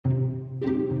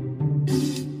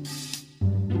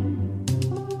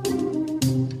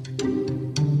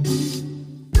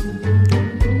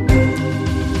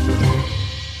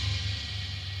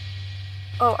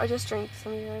I just drank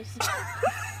some of yours.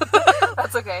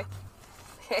 That's okay.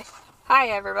 Okay. Hi,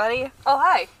 everybody. Oh,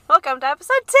 hi. Welcome to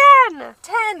episode 10.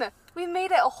 10! We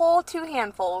made it a whole 2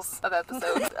 handfuls of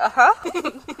episodes.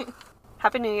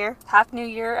 Happy New Year. Happy New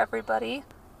Year, everybody.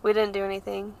 We didn't do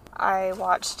anything. I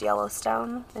watched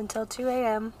Yellowstone until 2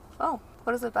 a.m. Oh,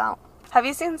 what is it about? Have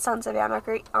you seen Sons of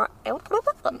Anarchy?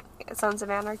 Sons of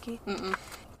Anarchy? Mm-mm.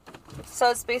 So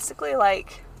it's basically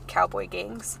like cowboy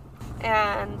gangs.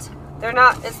 And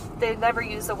they never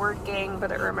use the word gang,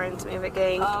 but it reminds me of a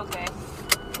gang. Oh, okay.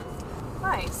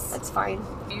 Nice. It's fine.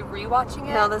 Are you rewatching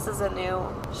it? No, this is a new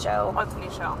show. Oh, it's a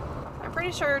new show. I'm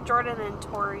pretty sure Jordan and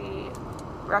Tori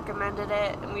recommended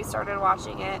it, and we started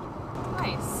watching it.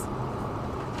 Nice.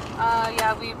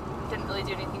 Yeah, we didn't really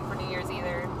do anything for New Year's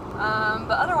either.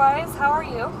 But otherwise, how are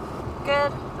you?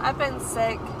 Good. I've been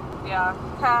sick. Yeah.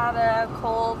 Had a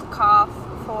cold cough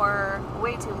for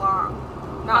way too long.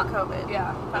 Not COVID.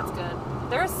 Yeah, that's good.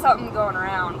 There's something going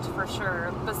around for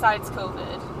sure, besides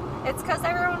COVID. It's because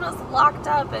everyone was locked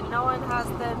up and no one has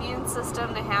the immune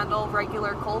system to handle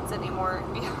regular colds anymore.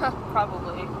 Yeah,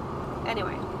 probably.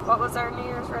 Anyway, what was our New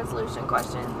Year's resolution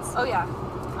questions? Oh, yeah.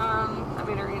 I'm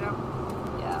going to read them.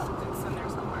 Yeah, it's in there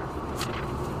somewhere.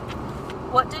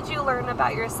 What did you learn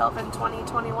about yourself in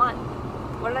 2021?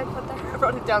 What did I put there? I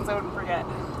wrote it down so I wouldn't forget.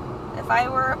 If I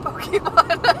were a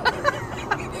Pokemon.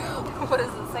 What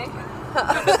does it say?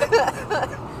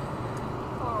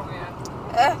 Oh,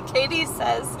 man. Katie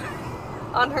says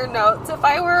on her notes, if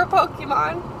I were a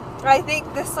Pokemon, I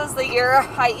think this was the year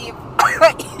I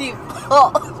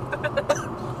evolved.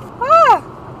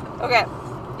 Okay.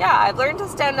 Yeah, I've learned to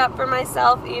stand up for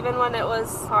myself even when it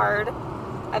was hard.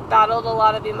 I've battled a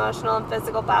lot of emotional and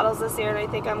physical battles this year, and I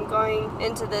think I'm going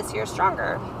into this year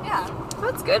stronger. Yeah.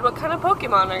 That's good. What kind of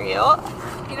Pokemon are you?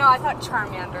 You know, I thought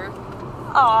Charmander.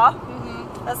 Aw.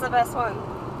 Mm-hmm. That's the best one.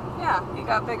 Yeah. You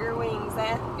got bigger wings,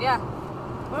 eh? Yeah.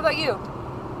 What about you?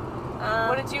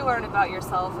 What did you learn about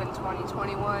yourself in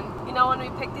 2021? You know, when we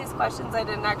picked these questions, I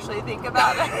didn't actually think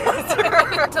about it.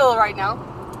 Until right now.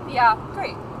 Yeah.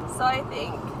 Great. So I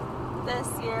think this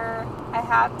year I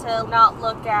had to not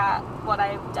look at what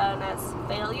I've done as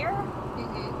failure.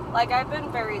 Mm-hmm. Like, I've been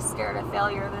very scared of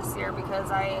failure this year because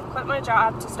I quit my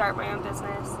job to start my own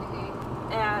business.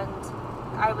 Mm-hmm. And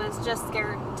I was just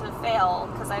scared to fail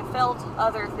because I failed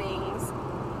other things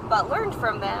but learned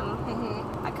from them.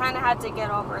 Mm-hmm. I kind of had to get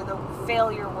over the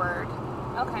failure word.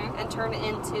 Okay. And turn it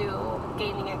into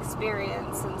gaining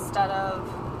experience instead of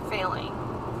failing.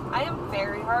 I am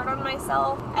very hard on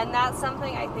myself, and that's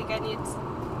something I think I need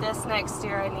this next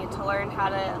year. I need to learn how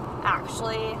to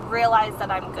actually realize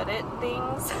that I'm good at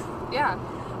things. Yeah.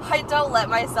 I don't let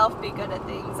myself be good at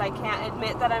things. I can't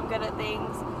admit that I'm good at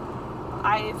things.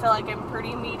 I feel like I'm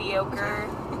pretty mediocre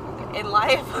in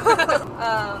life.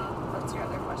 What's your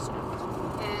other question?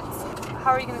 It's,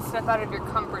 how are you going to step out of your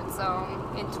comfort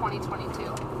zone in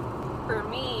 2022? For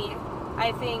me,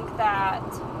 I think that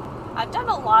I've done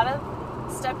a lot of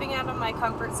stepping out of my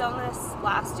comfort zone this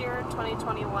last year,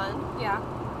 2021. Yeah.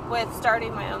 With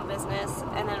starting my own business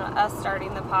and then us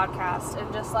starting the podcast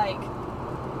and just like,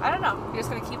 I don't know. You're just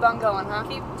going to keep on going, huh?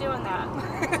 Keep doing that.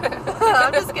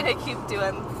 I'm just going to keep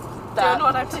doing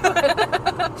what I'm doing.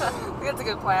 That's a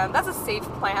good plan. That's a safe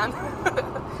plan.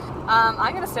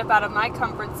 I'm going to step out of my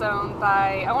comfort zone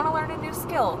by, I want to learn a new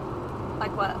skill.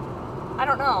 Like what? I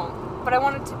don't know, but I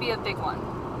want it to be a big one.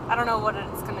 I don't know what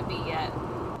it's going to be yet.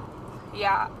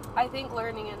 Yeah, I think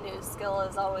learning a new skill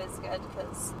is always good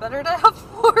because better to have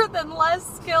more than less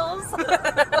skills.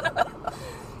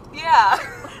 Yeah.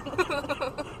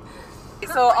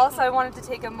 So also I wanted to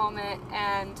take a moment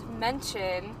and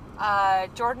mention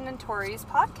Jordan and Tori's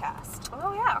podcast.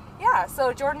 Oh, yeah. Yeah,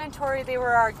 so Jordan and Tori, they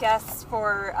were our guests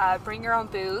for Bring Your Own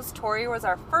Booze. Tori was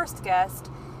our first guest,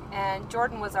 and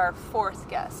Jordan was our fourth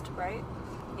guest, right?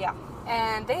 Yeah.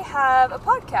 And they have a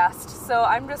podcast, so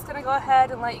I'm just going to go ahead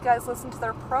and let you guys listen to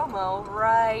their promo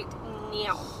right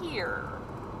now. Here.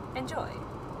 Enjoy.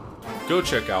 Go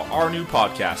check out our new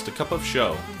podcast, A Cup of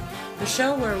Show. The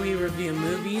show where we review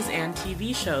movies and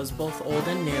TV shows, both old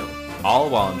and new.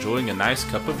 All while enjoying a nice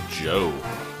cup of Joe.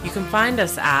 You can find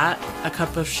us at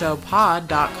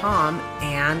acupofshowpod.com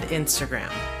and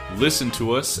Instagram. Listen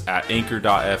to us at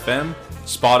anchor.fm,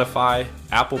 Spotify,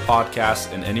 Apple Podcasts,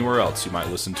 and anywhere else you might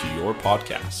listen to your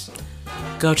podcasts.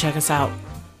 Go check us out.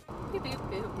 Beep, beep,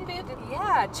 beep, beep, beep.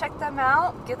 Yeah, check them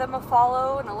out. Give them a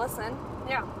follow and a listen.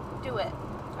 Yeah, do it.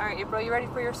 All right, April, you ready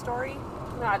for your story?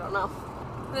 No, I don't know.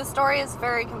 The story is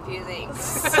very confusing.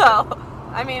 So,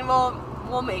 I mean,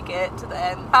 we'll make it to the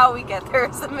end. How we get there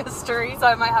is a mystery. So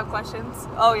I might have questions.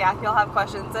 Oh yeah, you'll have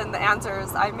questions, and the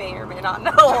answers I may or may not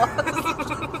know.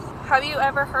 Have you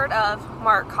ever heard of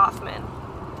Mark Hoffman?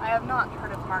 I have not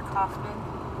heard of Mark Hoffman.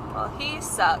 Well, he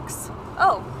sucks.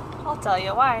 Oh, I'll tell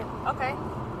you why. okay.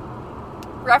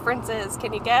 References,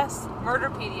 can you guess?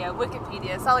 Murderpedia,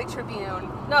 Wikipedia, Salt Lake Tribune,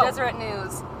 No. Deseret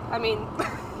News. I mean,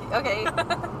 okay.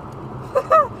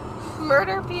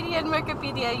 Murderpedia and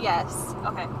Wikipedia, yes.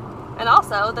 Okay. And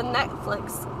also the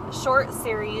Netflix short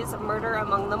series Murder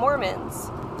Among the Mormons.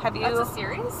 That's a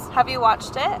series? Have you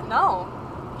watched it? No.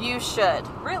 You should.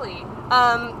 Really?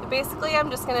 Basically,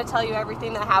 I'm just gonna tell you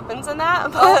everything that happens in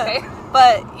that. But, Okay.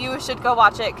 But you should go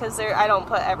watch it because I don't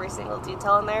put every single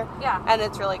detail in there. Yeah. And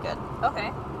it's really good.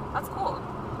 Okay. That's cool.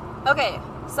 Okay,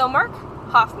 so Mark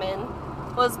Hoffman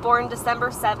was born December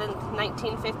 7th,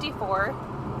 1954.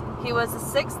 He was a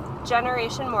 6th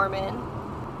generation Mormon.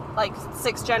 Like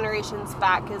 6 generations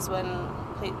back is when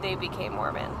they became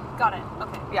Mormon. Got it.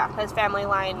 Okay. Yeah, his family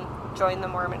line joined the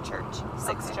Mormon church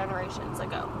 6 Okay. generations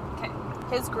ago. Okay.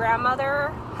 His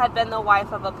grandmother had been the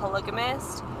wife of a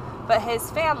polygamist, but his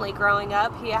family growing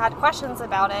up, he had questions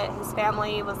about it. His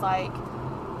family was like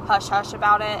hush hush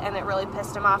about it, and it really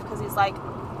pissed him off because he's like,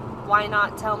 why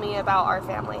not tell me about our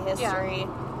family history?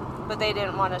 But they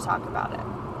didn't want to talk about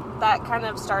it. That kind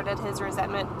of started his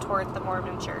resentment toward the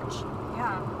Mormon church.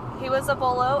 Yeah. He was a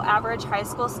below average high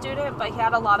school student, but he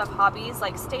had a lot of hobbies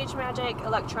like stage magic,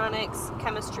 electronics,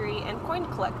 chemistry, and coin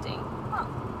collecting. Huh.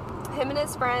 Him and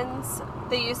his friends,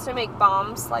 they used to make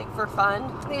bombs like for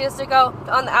fun. They used to go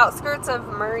on the outskirts of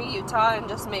Murray, Utah and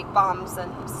just make bombs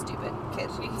and stupid kid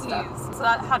stuff. Jeez. So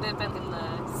that had to have been in the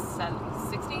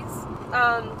 60s?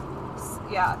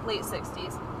 Yeah, late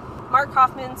 60s. Mark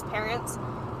Hoffman's parents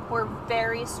were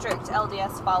very strict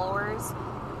LDS followers,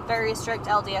 very strict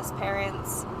LDS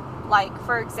parents. Like,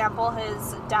 for example,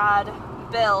 his dad,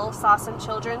 Bill, saw some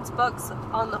children's books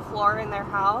on the floor in their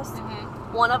house.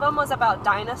 Mm-hmm. One of them was about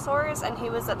dinosaurs, and he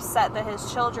was upset that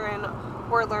his children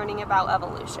were learning about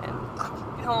evolution.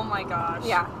 Oh my gosh.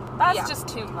 Yeah. That's Yeah. just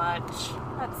too much.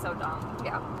 That's so dumb.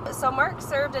 Yeah. So Mark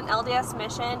served an LDS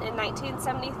mission in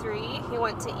 1973. He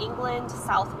went to England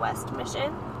Southwest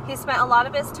Mission. He spent a lot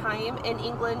of his time in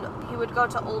England. He would go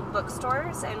to old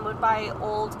bookstores and would buy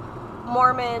old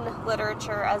Mormon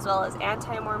literature as well as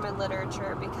anti-Mormon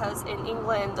literature because in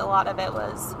England a lot of it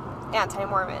was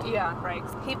anti-Mormon. Yeah, right.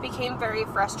 He became very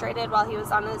frustrated while he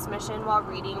was on his mission while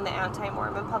reading the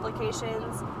anti-Mormon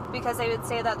publications because they would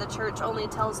say that the church only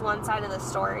tells one side of the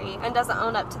story and doesn't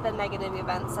own up to the negative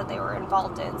events that they were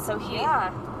involved in. So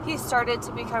he started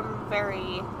to become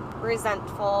very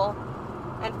resentful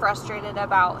and frustrated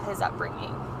about his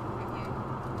upbringing.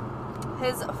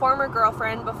 His former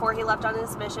girlfriend, before he left on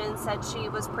his mission, said she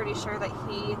was pretty sure that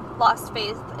he lost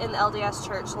faith in the LDS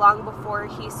church long before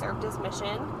he served his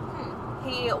mission.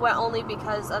 He went only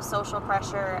because of social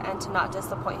pressure and to not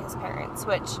disappoint his parents,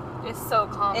 which It's so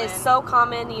common. is so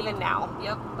common even now.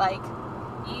 Yep. Like,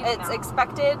 Even it's now.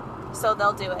 expected, so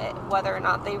they'll do it, whether or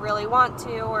not they really want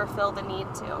to or feel the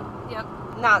need to. Yep.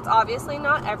 Now, it's obviously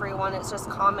not everyone, it's just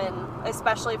common,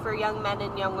 especially for young men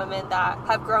and young women that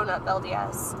have grown up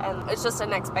LDS, and it's just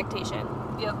an expectation.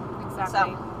 Yep. Exactly. So,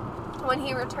 when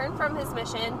he returned from his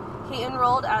mission, he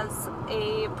enrolled as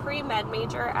a pre-med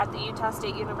major at the Utah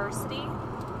State University.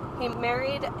 He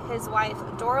married his wife,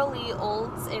 Dora Lee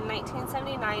Olds, in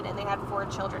 1979, and they had 4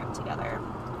 children together.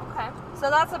 Okay. So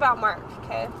that's about Mark,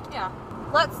 okay? Yeah.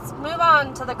 Let's move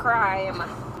on to the crime.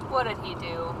 What did he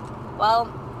do? Well,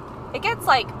 it gets,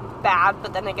 bad,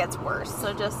 but then it gets worse,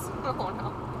 so just... Oh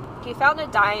no. He found a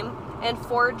dime and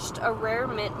forged a rare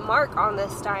mint mark on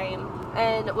this dime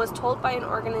and was told by an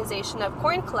organization of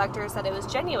coin collectors that it was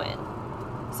genuine.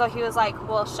 So he was like,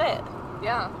 well, shit,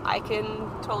 Yeah. I can...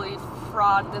 Totally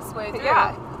fraud this way through.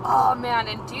 Yeah. Oh man,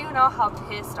 and do you know how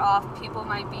pissed off people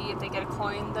might be if they get a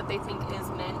coin that they think is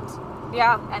mint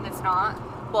Yeah. and it's not?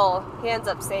 Well, he ends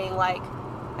up saying,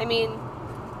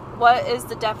 what is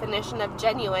the definition of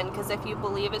genuine? Because if you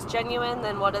believe it's genuine,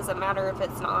 then what does it matter if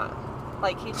it's not?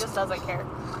 He just doesn't care.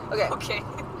 Okay. Okay.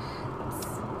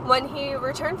 When he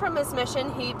returned from his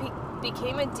mission, he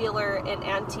became a dealer in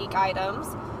antique items.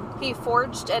 He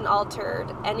forged and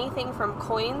altered anything from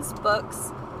coins,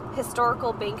 books,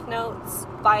 historical banknotes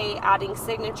by adding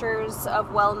signatures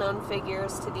of well-known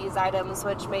figures to these items,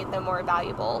 which made them more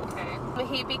valuable. Okay.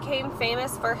 He became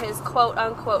famous for his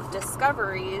quote-unquote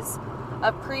discoveries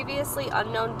of previously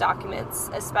unknown documents,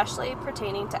 especially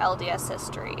pertaining to LDS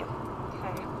history.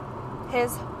 Okay.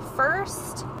 His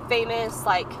first famous,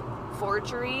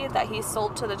 forgery that he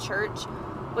sold to the church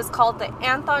was called the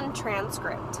Anthon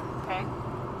Transcript. Okay.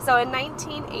 So in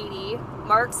 1980,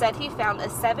 Mark said he found a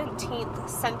 17th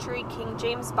century King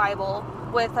James Bible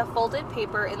with a folded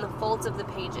paper in the folds of the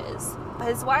pages.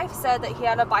 His wife said that he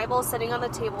had a Bible sitting on the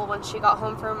table when she got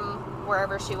home from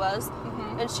wherever she was,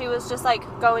 and she was just like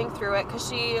going through it because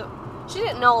she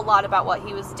didn't know a lot about what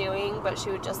he was doing, but she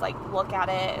would just like look at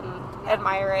it and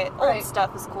admire it. Old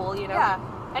stuff is cool, you know? Yeah.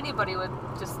 Anybody would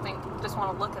just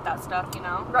want to look at that stuff, you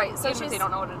know? Right. So even if they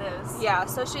don't know what it is. Yeah,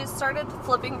 so she started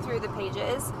flipping through the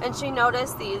pages, and she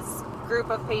noticed these group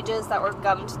of pages that were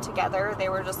gummed together. They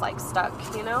were just like stuck,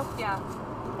 you know? Yeah.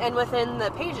 And within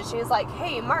the pages, she was like,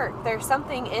 hey, Mark, there's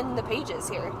something in the pages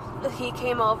here. He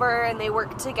came over and they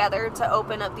worked together to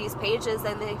open up these pages,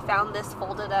 and they found this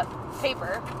folded up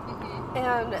paper.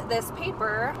 And this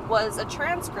paper was a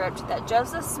transcript that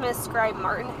Joseph Smith scribe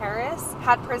Martin Harris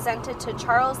had presented to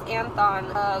Charles Anthon,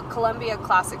 a Columbia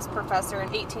Classics professor, in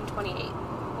 1828.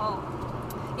 Whoa.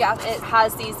 Yeah, it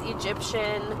has these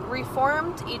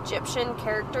Reformed Egyptian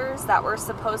characters that were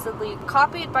supposedly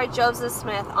copied by Joseph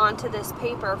Smith onto this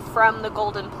paper from the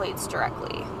golden plates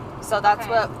directly. So that's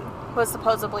what was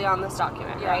supposedly on this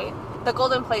document, right? The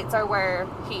golden plates are where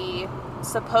he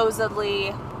supposedly,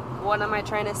 what am I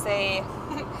trying to say?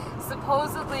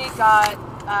 Supposedly got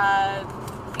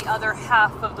the other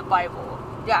half of the Bible.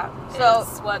 Yeah, so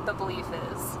is what the belief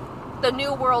is. The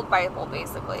New World Bible,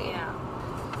 basically. Yeah.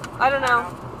 I don't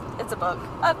know. It's a book.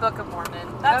 A Book of Mormon.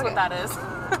 That's what that is.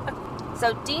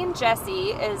 So Dean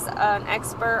Jesse is an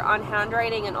expert on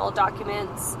handwriting and old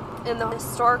documents in the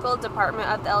historical department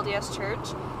of the LDS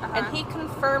Church, and he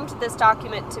confirmed this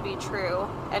document to be true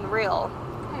and real.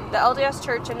 The LDS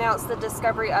Church announced the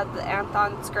discovery of the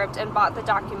Anthon script and bought the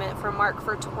document from Mark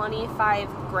for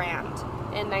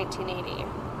 $25,000 in 1980.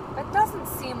 That doesn't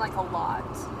seem like a lot.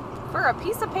 For a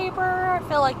piece of paper, I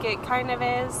feel like it kind of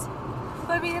is.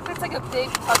 But I mean, if it's like a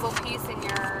big puzzle piece in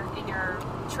your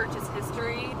church's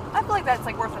history, I feel like that's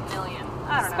like worth $1 million.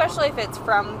 I don't know. Especially if it's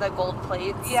from the gold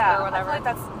plates or whatever. I feel like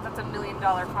that's $1 million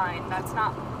fine. That's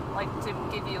not like to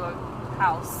give you a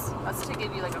house. That's to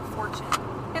give you like a fortune.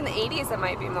 In the 80s, it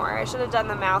might be more. I should have done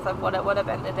the math of what it would have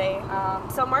been today.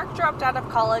 So Mark dropped out of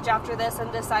college after this and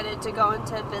decided to go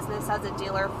into business as a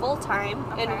dealer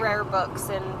full-time in rare books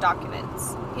and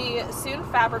documents. He soon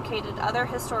fabricated other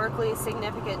historically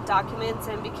significant documents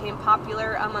and became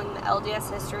popular among the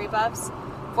LDS history buffs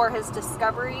for his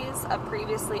discoveries of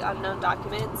previously unknown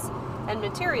documents and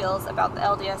materials about the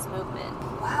LDS movement.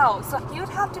 Wow, so you'd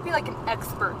have to be like an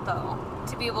expert, though,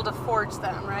 to be able to forge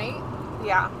them, right?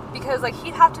 Yeah. Because, like,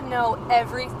 he'd have to know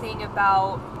everything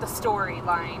about the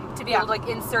storyline to be able to, like,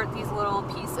 insert these little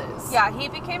pieces. Yeah, he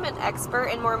became an expert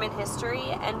in Mormon history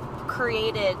and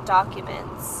created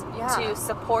documents to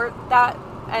support that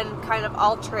and kind of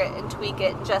alter it and tweak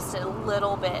it just a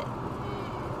little bit.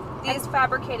 These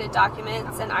fabricated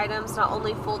documents and items not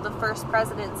only fooled the first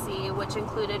presidency, which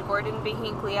included Gordon B.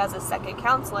 Hinckley as a second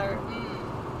counselor,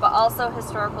 but also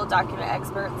historical document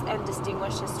experts and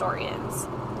distinguished historians.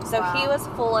 So he was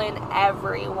fooling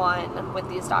everyone with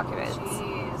these documents.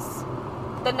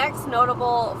 Jeez. The next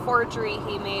notable forgery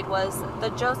he made was the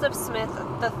Joseph Smith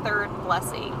III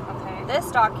blessing. Okay.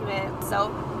 This document, so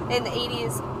in the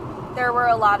 80s, there were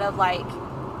a lot of like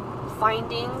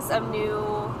findings of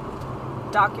new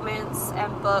documents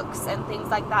and books and things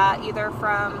like that, either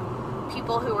from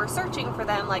people who were searching for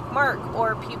them like Mark,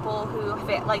 or people who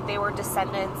fit like they were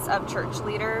descendants of church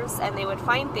leaders, and they would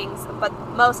find things, but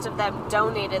most of them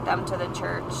donated them to the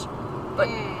church. But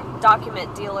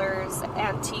document dealers,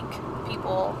 antique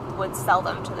people would sell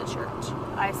them to the church.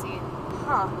 I see.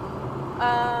 Huh.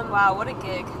 Wow, what a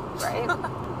gig. Right?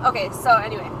 Okay, so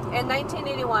anyway, in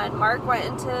 1981, Mark went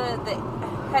into the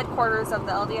headquarters of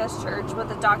the LDS Church with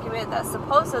a document that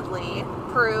supposedly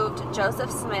proved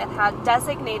Joseph Smith had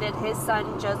designated his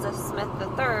son Joseph Smith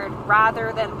III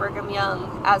rather than Brigham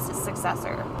Young as his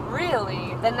successor.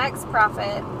 Really? The next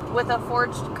prophet, with a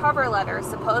forged cover letter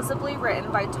supposedly written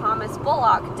by Thomas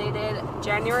Bullock dated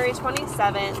January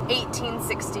 27,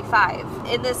 1865.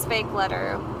 In this fake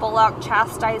letter, Bullock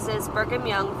chastises Brigham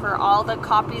Young for all the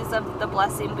copies of the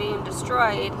blessing being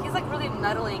destroyed. He's like really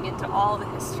meddling into all the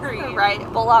history. Right.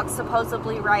 Bullock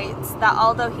supposedly writes that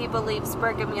although he believes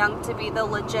Brigham Young to be the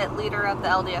legit leader of the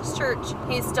LDS Church,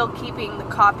 he's still keeping the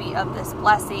copy of this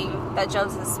blessing that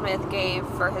Joseph Smith gave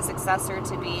for his successor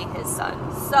to be his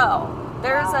son. So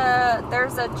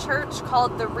there's a church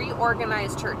called the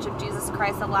Reorganized Church of Jesus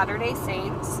Christ of Latter-day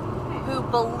Saints who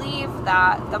believe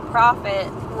that the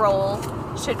prophet role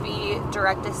should be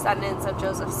direct descendants of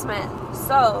Joseph Smith.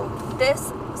 So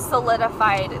this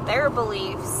solidified their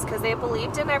beliefs because they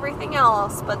believed in everything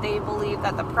else, but they believed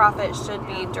that the prophets should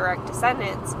be direct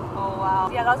descendants. Oh, wow.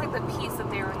 Yeah, that was like the piece that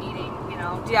they were needing,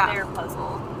 to their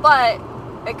puzzle. But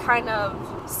it kind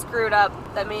of screwed up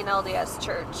the main LDS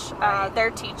church,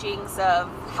 their teachings of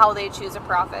how they choose a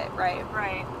prophet, right?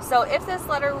 Right. So if this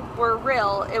letter were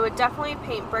real, it would definitely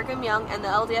paint Brigham Young and the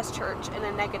LDS church in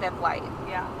a negative light.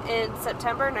 Yeah. In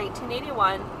September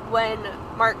 1981, when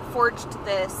Mark forged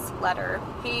this letter,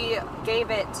 he gave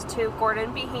it to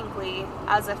Gordon B. Hinckley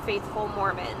as a faithful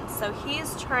Mormon. So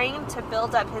he's trying to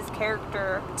build up his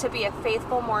character to be a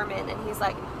faithful Mormon, and he's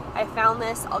like, I found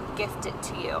this, I'll gift it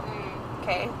to you.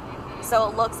 Okay? So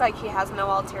it looks like he has no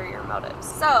ulterior motives.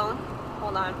 So,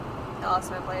 hold on, I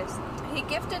lost my place. He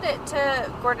gifted it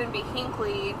to Gordon B.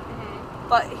 Hinckley,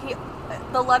 but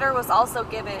the letter was also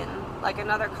given, like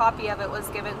another copy of it was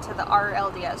given to the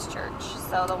RLDS church.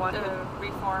 So the one who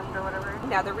reformed or whatever.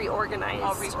 Yeah, the reorganized.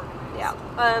 Oh, reorganized.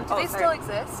 Yeah. Do they still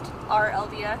exist?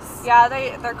 RLDS? Yeah,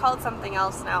 they're called something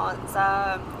else now. It's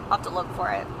I'll have to look for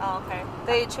it. Oh, okay.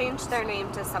 They changed their name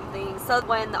to something. So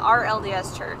when the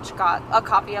RLDS church got a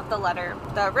copy of the letter,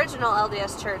 the original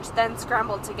LDS church then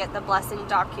scrambled to get the blessing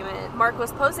document. Mark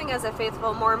was posing as a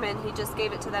faithful Mormon. He just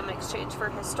gave it to them in exchange for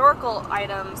historical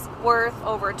items worth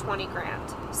over 20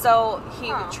 grand. So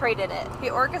he traded it. He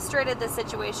orchestrated the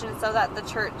situation so that the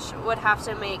church would have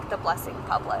to make the blessing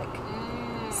public.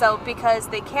 So because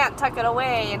they can't tuck it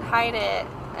away and hide it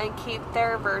and keep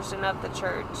their version of the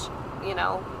church,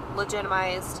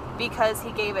 legitimized, because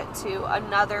he gave it to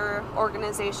another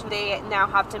organization, they now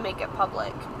have to make it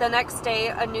public. The next day,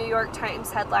 a New York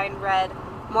Times headline read,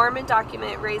 Mormon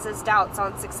document raises doubts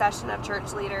on succession of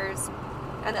church leaders.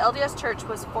 And the LDS Church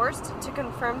was forced to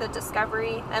confirm the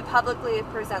discovery and publicly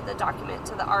present the document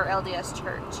to the RLDS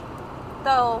Church.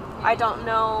 Though I don't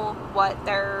know what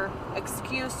their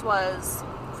excuse was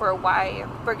for why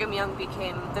Brigham Young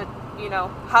became the,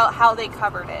 how they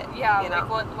covered it. Yeah,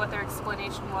 like what their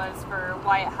explanation was for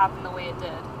why it happened the way it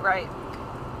did. Right.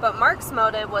 But Mark's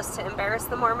motive was to embarrass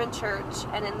the Mormon Church,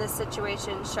 and in this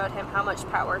situation showed him how much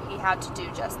power he had to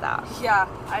do just that. Yeah,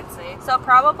 I'd say. So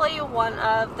probably one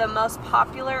of the most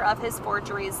popular of his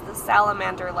forgeries, the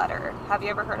Salamander letter. Have you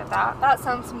ever heard of that? That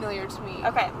sounds familiar to me.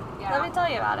 Okay, Yeah. let me tell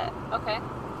you about it. Okay.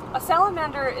 A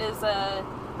salamander is a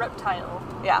reptile.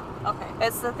 Yeah. Okay.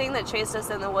 It's the thing that chased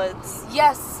us in the woods.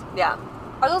 Yes. Yeah.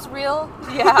 Are those real?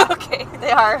 Yeah. Okay.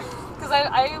 They are. Because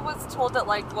I was told that,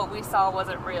 what we saw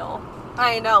wasn't real.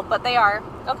 I know, but they are.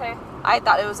 Okay. I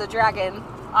thought it was a dragon.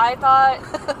 I thought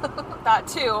that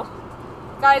too.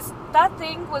 Guys, that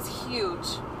thing was huge.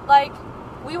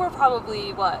 We were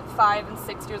probably, 5 and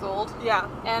 6 years old? Yeah.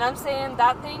 And I'm saying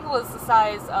that thing was the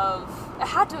size of, it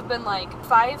had to have been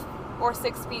 5 or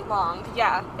 6 feet long.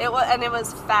 Yeah. It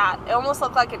was fat. It almost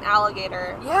looked like an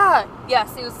alligator. Yeah.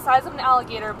 Yes, it was the size of an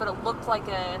alligator, but it looked like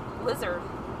a lizard,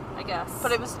 I guess.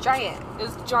 But it was giant. It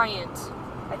was giant.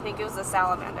 I think it was a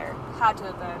salamander. Had to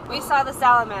have been. We saw the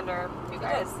salamander, you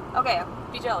guys. Okay.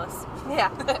 Be jealous. Yeah.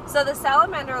 So the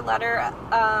salamander letter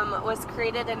was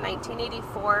created in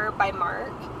 1984 by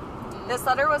Mark. This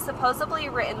letter was supposedly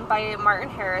written by Martin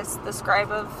Harris, the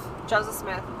scribe of Joseph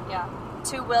Smith, Yeah.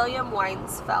 to William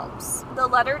Wines Phelps. The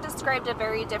letter described a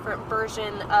very different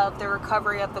version of the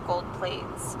recovery of the gold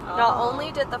plates. Not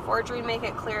only did the forgery make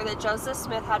it clear that Joseph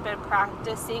Smith had been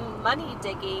practicing money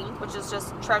digging, which is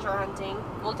just treasure hunting.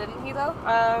 Well, didn't he though?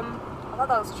 I thought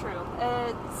that was true.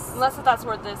 It's Unless that's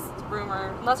where this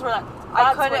rumor. Unless where that.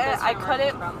 I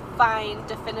couldn't find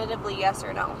definitively yes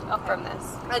or no from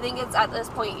this. I think it's at this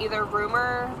point either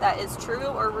rumor that is true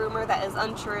or rumor that is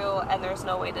untrue, and there's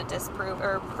no way to disprove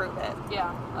or prove it.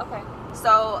 Yeah. Okay.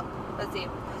 So, let's see.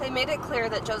 They made it clear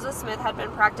that Joseph Smith had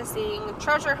been practicing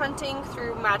treasure hunting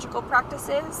through magical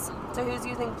practices. So he was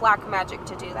using black magic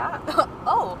to do that.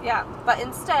 Oh. Yeah. But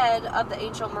instead of the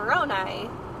angel Moroni,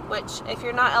 which, if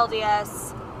you're not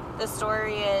LDS, the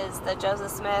story is that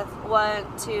Joseph Smith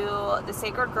went to the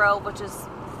Sacred Grove, which is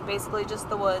basically just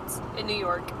the woods In New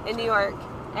York.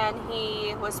 and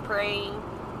he was praying,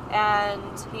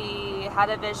 and he had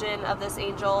a vision of this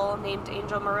angel named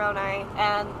Angel Moroni,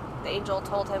 and the angel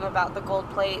told him about the gold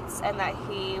plates, and that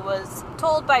he was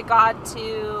told by God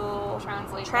to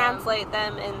translate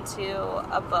them into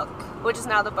a book, which is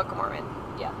now the Book of Mormon.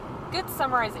 Yeah. Good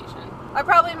summarization. I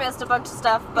probably missed a bunch of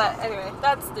stuff, but anyway.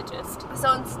 That's the gist.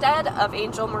 So instead of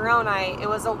Angel Moroni, it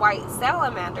was a white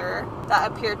salamander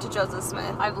that appeared to Joseph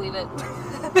Smith. I believe it.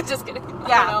 Just kidding.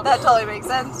 Yeah, that totally makes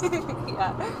sense.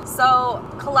 Yeah. So,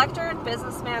 collector and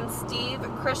businessman Steve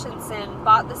Christensen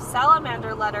bought the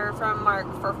salamander letter from Mark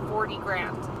for 40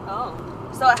 grand. Oh.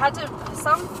 So it had to,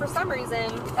 for some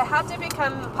reason, it had to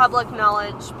become public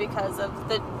knowledge because of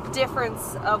the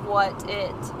difference of what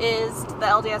it is, the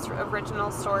LDS original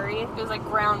story. It was like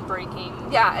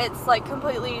groundbreaking. Yeah, it's like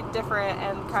completely different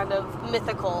and kind of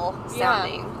mythical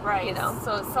sounding. Yeah, right. You know?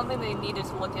 So it's something they needed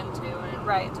to look into and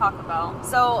Right. talk about.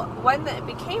 So when it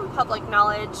became public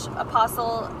knowledge,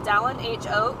 Apostle Dallin H.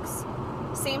 Oakes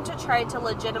seemed to try to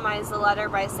legitimize the letter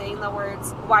by saying the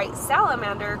words white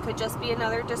salamander could just be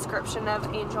another description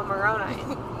of Angel Moroni.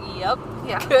 Yep.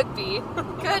 Yeah. Could be.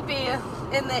 Could be.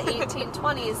 In the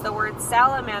 1820s, the word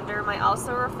salamander might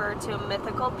also refer to a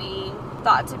mythical being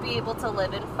thought to be able to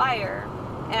live in fire.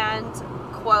 And,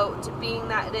 quote, being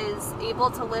that it is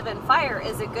able to live in fire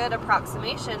is a good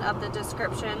approximation of the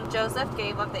description Joseph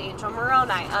gave of the angel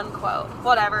Moroni, unquote.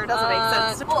 Whatever, doesn't make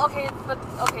sense. Well,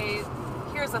 okay,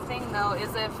 here's the thing though,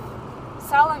 is if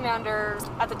salamander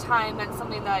at the time meant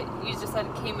something that you just said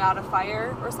came out of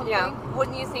fire or something, Yeah.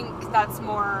 wouldn't you think that's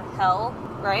more hell?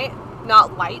 Right?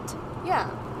 Not light. Yeah.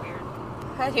 Weird.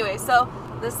 Anyway, so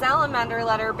the salamander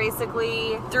letter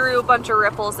basically threw a bunch of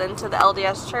ripples into the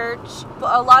LDS church.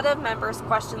 But a lot of members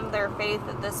questioned their faith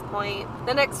at this point.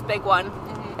 The next big one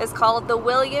is called the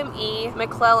William E.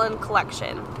 McClellan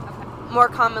Collection, more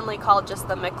commonly called just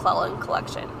the McClellan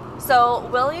Collection. So,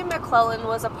 William McClellan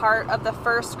was a part of the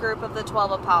first group of the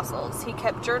 12 apostles. He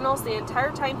kept journals the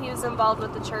entire time he was involved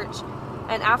with the church,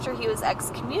 and after he was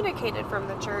excommunicated from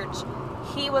the church,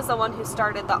 he was the one who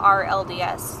started the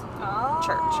RLDS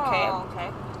church, okay? Okay,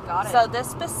 got it. So this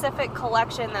specific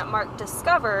collection that Mark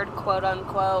discovered, quote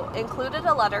unquote, included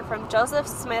a letter from Joseph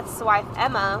Smith's wife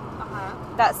Emma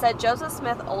that said Joseph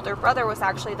Smith's older brother was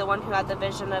actually the one who had the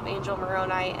vision of Angel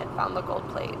Moroni and found the gold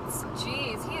plates.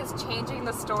 Jeez, he is changing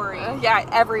the story Yeah,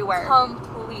 everywhere.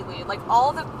 completely. Like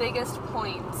all the biggest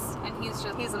points, and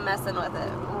He's messing with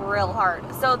it real hard.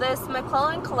 So this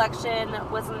McClellan collection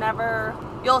was never,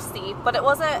 you'll see, but it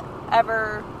wasn't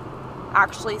ever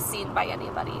actually seen by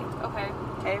anybody. Okay?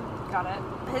 Got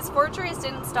it. His forgeries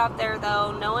didn't stop there,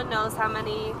 though. No one knows how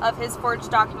many of his forged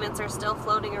documents are still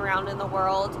floating around in the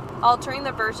world, altering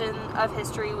the version of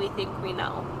history we think we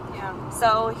know. Yeah.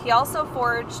 So he also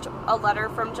forged a letter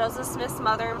from Joseph Smith's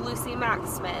mother, Lucy Mack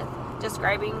Smith,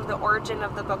 describing the origin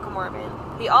of the Book of Mormon.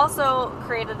 He also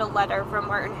created a letter from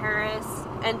Martin Harris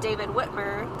and David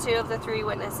Whitmer, two of the three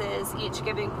witnesses, each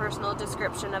giving personal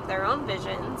description of their own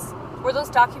visions. Were those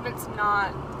documents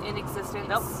not in existence?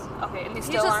 Nope. Okay, and they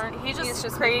still aren't? He's just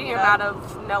making creating them it up? out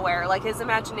of nowhere. Like, his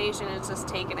imagination is just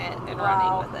taking it and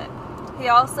Wow. running with it. He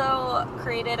also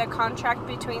created a contract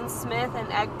between Smith and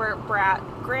Egbert Bratt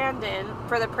Grandin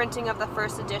for the printing of the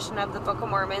first edition of the Book of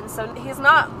Mormon. So he's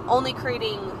not only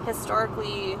creating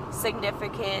historically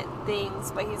significant things,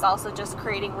 but he's also just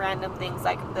creating random things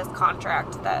like this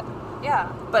contract that...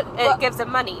 Yeah. But it gives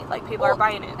him money. Like, people are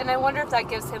buying it. And I wonder if that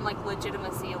gives him, like,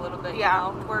 legitimacy a little bit, Yeah.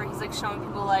 you know? Where he's, like, showing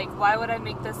people, like, why would I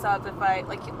make this up if I,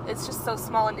 like, it's just so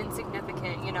small and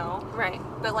insignificant, you know? Right.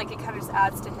 But, like, it kind of just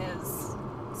adds to his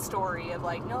story of,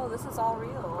 like, no, this is all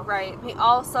real. Right. He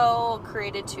also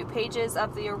created 2 pages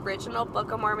of the original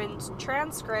Book of Mormon's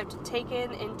transcript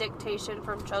taken in dictation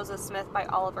from Joseph Smith by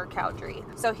Oliver Cowdery.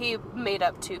 So he made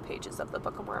up 2 pages of the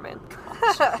Book of Mormon.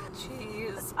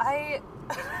 Jeez.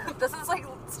 This is, like,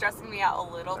 stressing me out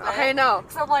a little bit. I know.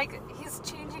 Because I'm like, he's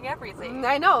changing everything.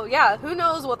 I know, yeah. Who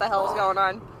knows what the hell's going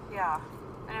on? Yeah.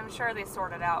 And I'm sure they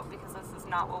sorted out because this is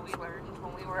not what we learned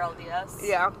when we were LDS.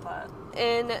 Yeah. But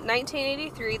In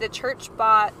 1983, the church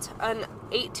bought an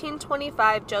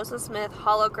 1825 Joseph Smith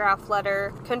holograph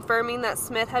letter confirming that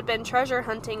Smith had been treasure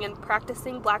hunting and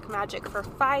practicing black magic for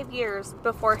 5 years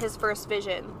before his first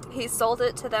vision. He sold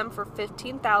it to them for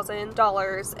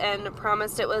 $15,000 and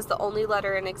promised it was the only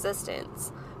letter in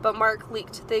existence. But Mark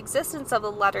leaked the existence of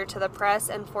the letter to the press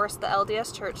and forced the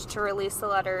LDS Church to release the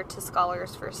letter to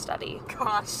scholars for study.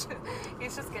 gosh,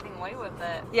 he's just getting away with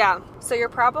it. Yeah, so you're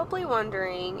probably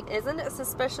wondering, isn't it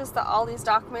suspicious that all these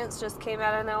documents just came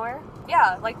out of nowhere?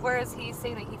 Yeah, like where is he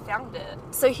saying that he found it?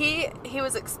 So he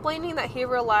was explaining that he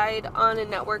relied on a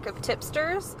network of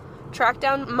tipsters, tracked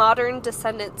down modern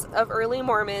descendants of early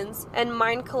Mormons, and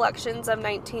mined collections of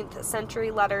 19th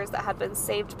century letters that had been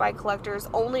saved by collectors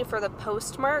only for the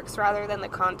postmarks rather than the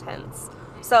contents.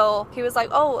 So he was like,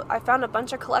 oh, I found a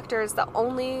bunch of collectors that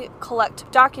only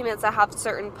collect documents that have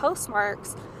certain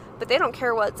postmarks, but they don't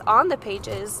care what's on the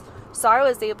pages. So I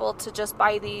was able to just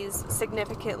buy these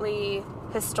significantly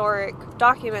historic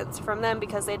documents from them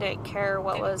because they didn't care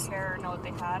what Didn't was... care or know what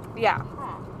they had. Yeah.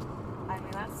 Huh. I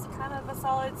mean, that's kind of a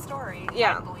solid story.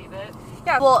 Yeah. I believe it.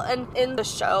 Yeah, well, and in the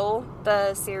show,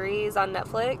 the series on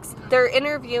Netflix, they're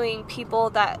interviewing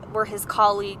people that were his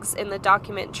colleagues in the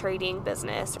document trading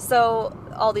business. So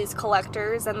all these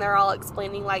collectors, and they're all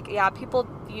explaining, like, yeah, people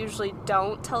usually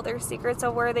don't tell their secrets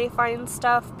of where they find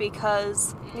stuff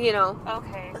because, you know,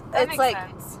 Okay. That it's makes like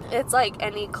sense. it's like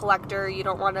any collector, you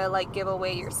don't want to like give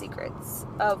away your secrets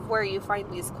of where you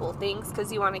find these cool things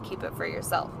because you want to keep it for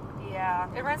yourself. Yeah.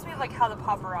 It reminds me of like how the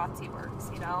paparazzi works,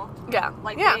 you know? Yeah,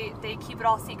 Like yeah. they keep it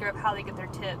all secret of how they get their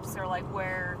tips or like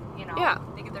where, you know, Yeah.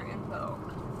 they get their info.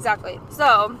 Exactly.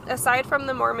 So, aside from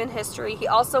the Mormon history, he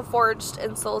also forged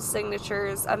and sold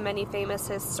signatures of many famous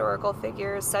historical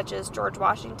figures such as George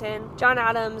Washington, John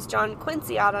Adams, John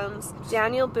Quincy Adams,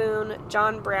 Daniel Boone,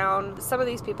 John Brown. Some of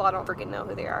these people I don't freaking know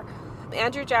who they are.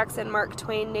 Andrew Jackson, Mark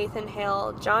Twain, Nathan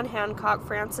Hale, John Hancock,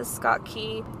 Francis Scott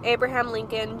Key, Abraham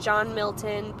Lincoln, John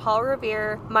Milton, Paul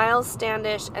Revere, Miles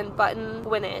Standish, and Button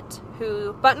Gwinnett,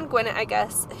 Button Gwinnett, I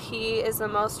guess, he is the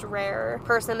most rare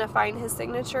person to find his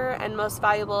signature and most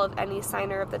valuable of any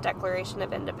signer of the Declaration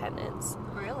of Independence.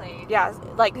 Really? Yeah,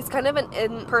 like, he's kind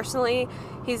of personally,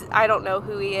 I don't know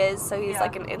who he is, so he's Yeah.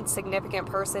 like an insignificant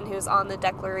person who's on the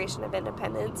Declaration of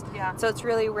Independence. Yeah. So it's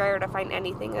really rare to find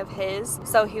anything of his.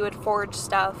 So he would forge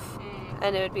stuff,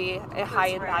 and it would be a high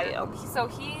in value. So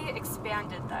he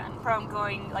expanded then from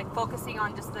going, like, focusing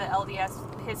on just the LDS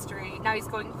history. Now he's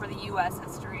going for the U.S.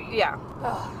 history. Yeah.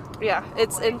 Ugh. Yeah,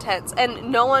 it's intense.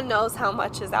 And no one knows how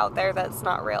much is out there that's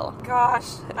not real.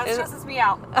 Gosh, that It- stresses me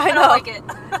out. I I know. don't like it.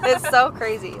 It's so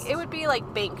crazy. It would be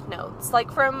like banknotes.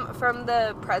 Like from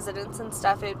the presidents and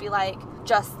stuff, it would be like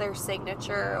just their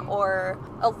signature or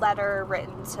a letter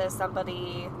written to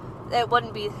somebody. It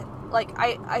wouldn't be like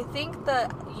I think the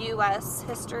US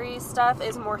history stuff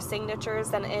is more signatures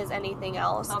than it is anything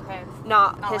else. Okay,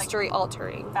 Not Not like- history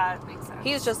altering. that makes sense.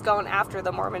 He's just going after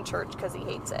the Mormon church because he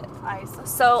hates it. I see.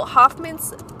 So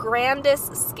Hoffman's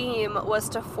grandest scheme was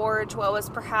to forge what was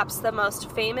perhaps the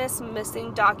most famous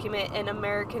missing document in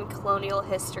American colonial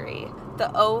history,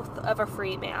 the Oath of a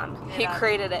Free Man. He Yeah.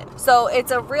 created it. So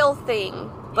it's a real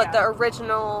thing, but Yeah. the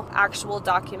original actual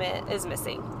document is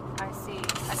missing. I see.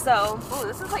 So, Ooh,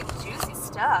 this is like juicy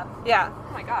stuff. yeah.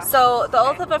 Oh my gosh. So, the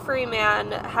Oath Okay. of a Free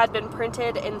Man had been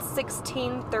printed in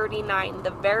 1639, the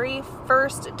very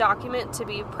first document to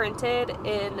be printed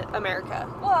in America.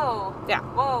 Whoa. Yeah.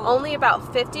 Whoa. Only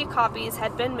about 50 copies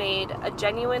had been made. A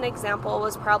genuine example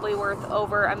was probably worth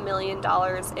over $1 million in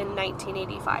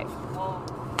 1985. Whoa.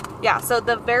 Yeah, so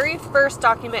the very first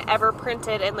document ever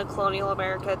printed in the colonial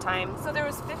America time, So there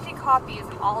was 50 copies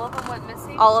and all of them went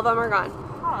missing? all of them are gone.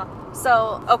 Huh.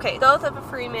 So, okay, the Oath of a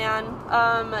Free Man,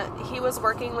 he was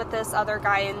working with this other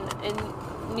guy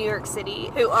in New York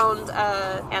City who owned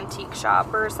a antique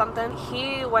shop or something.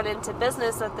 He went into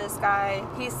business with this guy.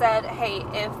 He said, hey,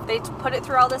 if they put it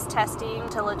through all this testing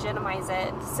to legitimize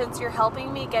it, since you're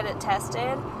helping me get it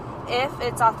tested, if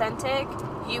it's authentic,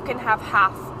 you can have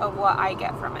half of what I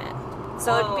get from it.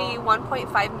 So it'd be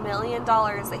 $1.5 million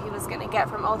that he was going to get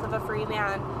from Oath of a Free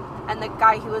Man, and the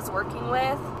guy he was working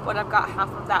with would have got half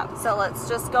of that. So let's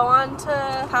just go on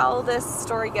to how this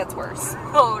story gets worse.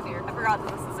 Oh dear. I forgot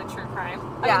that this is a true crime.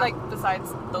 Yeah. I mean, like,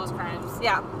 besides those crimes.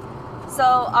 Yeah. So,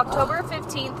 October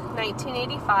 15th,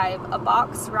 1985, a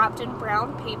box wrapped in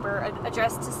brown paper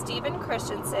addressed to Stephen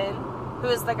Christensen, who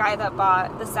is the guy that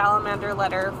bought the salamander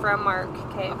letter from Mark.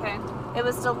 Okay. It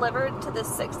was delivered to the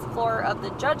 6th floor of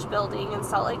the Judge Building in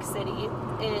Salt Lake City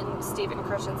in Stephen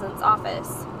Christensen's office.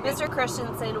 Mr.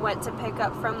 Christensen went to pick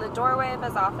up from the doorway of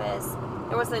his office.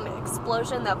 There was an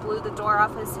explosion that blew the door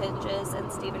off his hinges,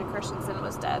 and Stephen Christensen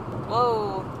was dead.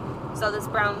 Whoa. So this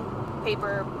brown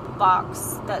paper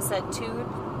box that said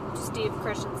to Steve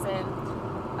Christensen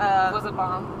Was a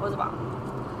bomb. was a bomb.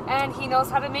 And he knows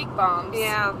how to make bombs.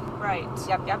 Yeah. Right.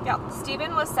 Yep.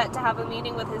 Stephen was set to have a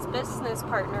meeting with his business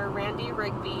partner, Randy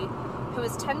Rigby, who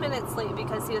was 10 minutes late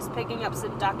because he was picking up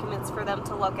some documents for them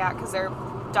to look at because they're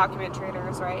document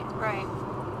traders, right? Right.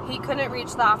 He couldn't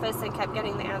reach the office and kept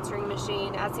getting the answering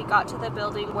machine. As he got to the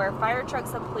building where fire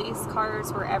trucks and police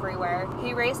cars were everywhere,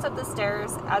 he raced up the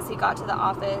stairs. As he got to the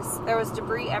office, there was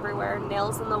debris everywhere,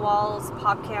 nails in the walls,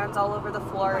 pop cans all over the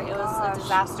floor. Oh my It was gosh. a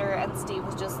disaster, and Steve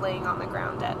was just laying on the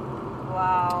ground dead.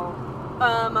 Wow.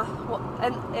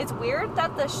 And it's weird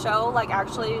that the show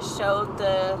actually showed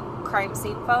the crime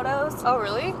scene photos. Oh,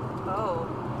 really? Oh.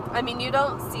 I mean, you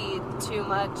don't see too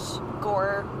much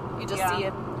gore. You just Yeah. see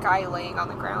a guy laying on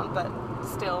the ground, but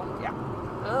Still. yeah.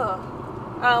 Ugh.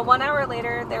 1 hour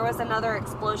later, there was another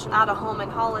explosion at a home in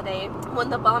Holiday. When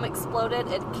the bomb exploded,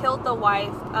 it killed the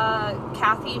wife,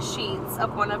 Kathy Sheets,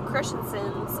 of one of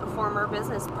Christensen's former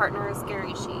business partners,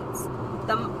 Gary Sheets.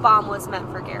 The bomb was meant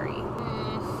for Gary.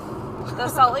 The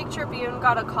Salt Lake Tribune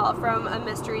got a call from a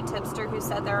mystery tipster who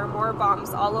said there are more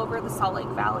bombs all over the Salt Lake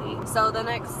Valley. So the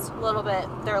next little bit,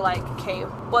 they're like, okay,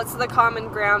 what's the common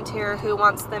ground here? Who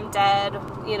wants them dead?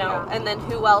 You know, and then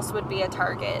who else would be a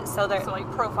target? So they're like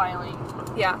profiling.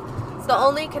 Yeah. The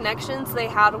only connections they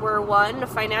had were, one,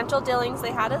 financial dealings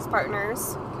they had as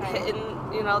partners in,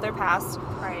 you know, their past.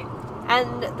 Right.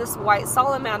 And this white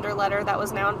salamander letter that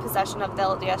was now in possession of the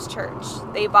LDS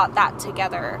Church. They bought that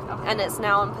together, and it's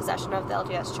now in possession of the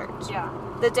LDS Church. Yeah.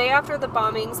 The day after the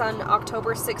bombings on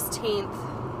October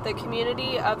 16th, the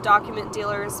community of document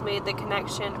dealers made the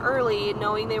connection early,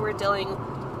 knowing they were dealing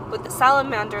with the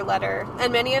salamander letter,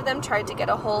 and many of them tried to get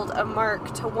a hold of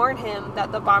Mark to warn him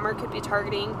that the bomber could be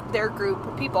targeting their group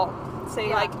of people.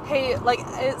 Saying like, hey, like,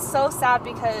 it's so sad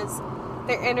because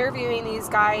they're interviewing these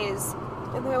guys,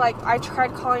 and they're like, I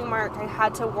tried calling Mark, I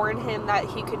had to warn him that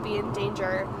he could be in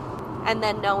danger, and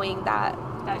then knowing that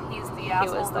he's the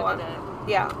asshole was the that one. did it.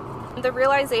 Yeah. The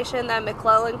realization that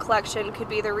McClellan Collection could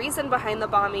be the reason behind the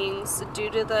bombings due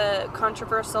to the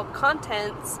controversial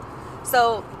contents.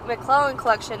 So McClellan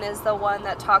Collection is the one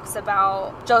that talks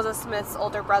about Joseph Smith's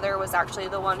older brother was actually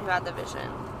the one who had the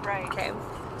vision. Right. Okay.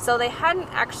 So they hadn't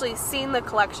actually seen the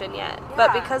collection yet.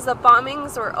 But because the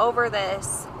bombings were over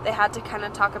this, they had to kind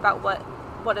of talk about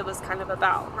what it was kind of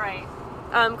about. Right.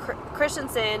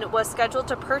 Christensen was scheduled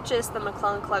to purchase the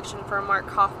McClellan Collection for Mark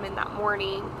Hoffman that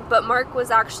morning, but Mark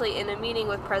was actually in a meeting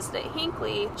with President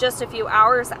Hinckley just a few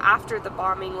hours after the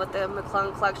bombing with the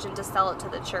McClellan Collection to sell it to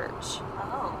the church.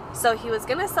 Oh. So he was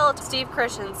going to sell it to Steve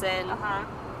Christensen. Uh-huh.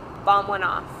 Bomb went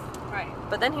off. Right.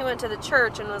 But then he went to the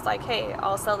church and was like, hey,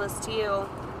 I'll sell this to you.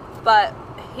 But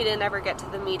he didn't ever get to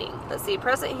the meeting. Let's see,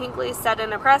 President Hinckley said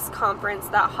in a press conference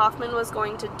that Hoffman was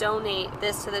going to donate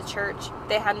this to the church.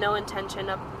 They had no intention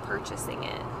of purchasing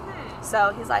it.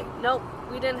 So he's like, nope,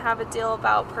 we didn't have a deal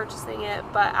about purchasing it,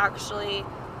 but actually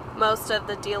most of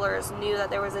the dealers knew that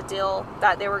there was a deal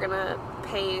that they were going to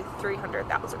pay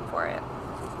 $300,000 for it.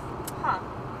 Huh.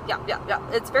 Yeah.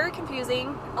 It's very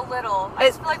confusing. A little. I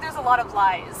just feel like there's a lot of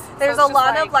lies. There's a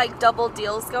lot of like double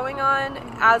deals going on,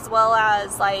 as well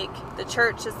as like the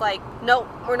church is like, nope,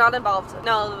 we're not involved.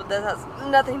 No, this has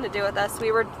nothing to do with us.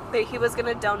 He was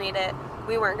going to donate it.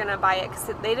 We weren't going to buy it because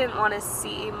they didn't want to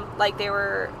seem like they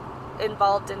were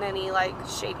involved in any like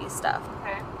shady stuff.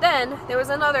 Okay. Then there was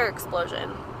another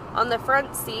explosion on the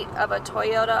front seat of a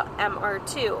Toyota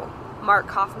MR2, Mark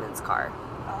Hoffman's car.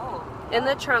 Oh. In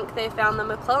the trunk, they found the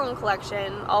McClellan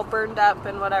Collection, all burned up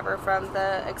and whatever from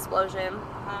the explosion.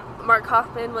 Uh-huh. Mark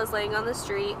Hoffman was laying on the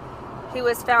street. He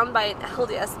was found by an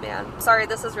LDS man. Sorry,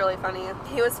 this is really funny.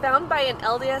 He was found by an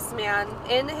LDS man.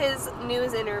 In his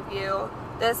news interview,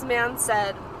 this man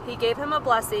said he gave him a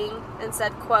blessing and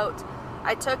said, quote,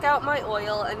 I took out my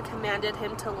oil and commanded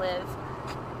him to live,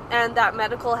 and that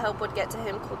medical help would get to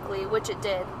him quickly, which it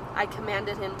did. I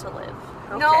commanded him to live.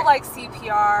 Okay. No, like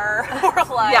CPR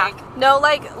or like no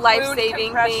like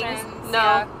life-saving things. compressions, No.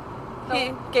 yeah.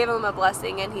 He gave him a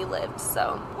blessing and he lived,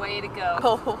 so. Way to go.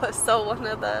 Oh, so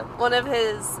one of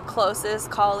his closest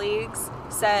colleagues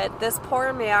said this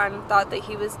poor man thought that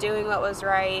he was doing what was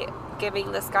right,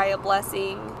 giving this guy a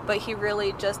blessing, but he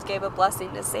really just gave a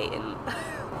blessing to Satan.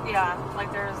 Yeah,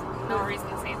 like there's no reason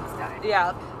to save this guy.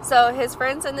 Yeah. So his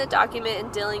friends in the document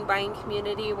and dealing buying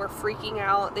community were freaking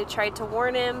out. They tried to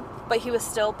warn him, but he was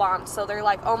still bombed. So they're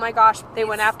like, oh my gosh, they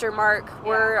went after Mark.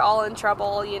 We're all in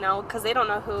trouble, you know, because they don't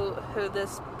know who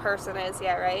this person is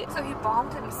yet, right? So he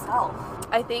bombed himself.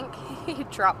 I think he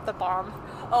dropped the bomb.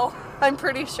 Oh. I'm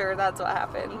pretty sure that's what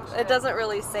happened. It doesn't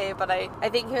really say, but I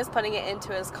think he was putting it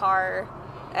into his car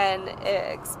and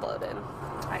it exploded.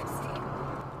 I see.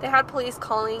 They had police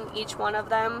calling each one of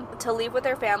them to leave with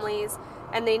their families,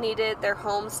 and they needed their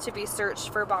homes to be searched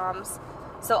for bombs.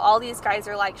 So all these guys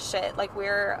are like, shit, like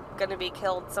we're gonna be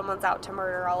killed. Someone's out to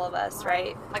murder all of us,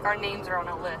 right? Like our names are on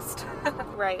a list.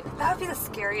 Right. That would be the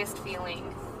scariest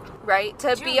feeling. Right? To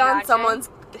Could be you on imagine? someone's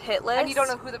hit list. And you don't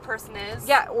know who the person is.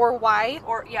 Yeah, or why.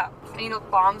 Or, yeah. And you know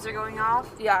bombs are going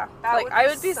off. Yeah. That like would I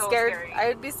be would be so scared. scary. I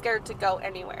would be scared to go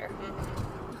anywhere. Mm-hmm.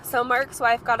 So Mark's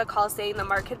wife got a call saying that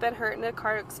Mark had been hurt in a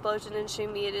car explosion, and she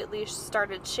immediately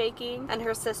started shaking, and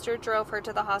her sister drove her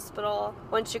to the hospital.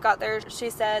 When she got there, she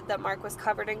said that Mark was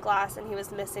covered in glass and he was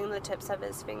missing the tips of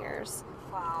his fingers.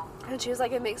 Wow. And she was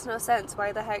like, it makes no sense.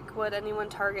 Why the heck would anyone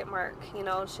target Mark? You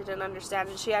know, she didn't understand,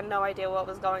 and she had no idea what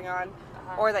was going on.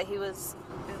 or that he was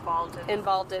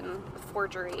involved in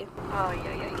forgery. Oh,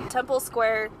 yeah. Temple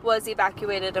Square was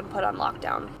evacuated and put on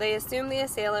lockdown. They assumed the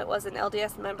assailant was an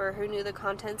LDS member who knew the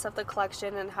contents of the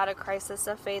collection and had a crisis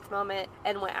of faith moment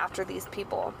and went after these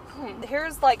people.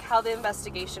 Here's like how the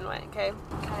investigation went, okay?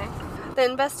 Okay. The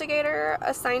investigator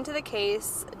assigned to the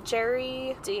case,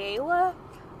 Jerry Diala.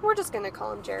 We're just going to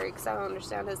call him Jerry because I don't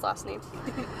understand his last name.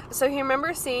 So he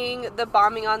remembers seeing the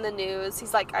bombing on the news.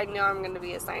 He's like, I know I'm going to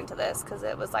be assigned to this because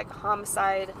it was like a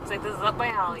homicide. It's like, this is up my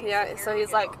alley. Yeah, so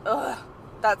he's like, ugh,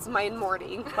 that's my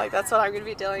morning. Like, that's what I'm going to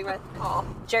be dealing with. Oh.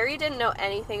 Jerry didn't know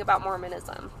anything about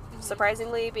Mormonism.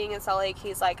 Surprisingly, being in Salt Lake,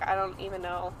 he's like, I don't even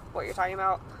know what you're talking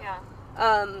about. Yeah.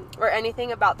 Or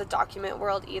anything about the document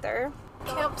world either.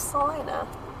 Camp Salina.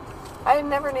 I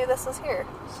never knew this was here.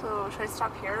 So, should I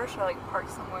stop here or should I, like, park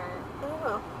somewhere? I don't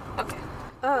know. Okay.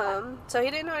 So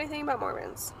he didn't know anything about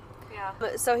Mormons. Yeah.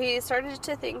 But so he started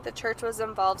to think the church was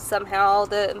involved somehow.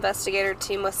 The investigator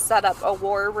team was set up a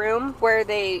war room where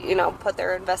they, put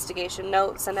their investigation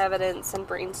notes and evidence and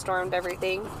brainstormed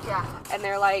everything. Yeah. And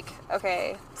they're like,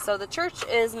 okay, so the church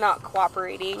is not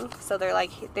cooperating. So they're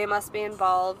like, they must be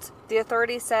involved. The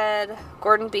authorities said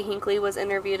Gordon B. Hinckley was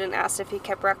interviewed and asked if he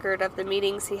kept record of the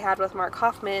meetings he had with Mark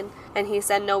Hoffman. And he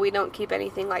said, no, we don't keep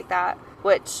anything like that.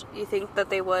 Which you think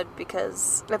that they would,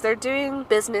 because if they're doing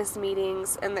business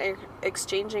meetings and they're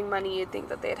exchanging money, you'd think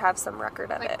that they'd have some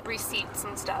record of it. Like receipts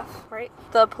and stuff. Right.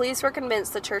 The police were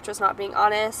convinced the church was not being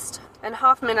honest, and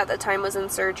Hoffman at the time was in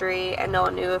surgery, and no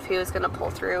one knew if he was going to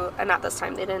pull through, and at this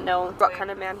time they didn't know what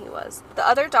kind of man he was. The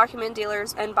other document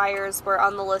dealers and buyers were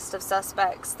on the list of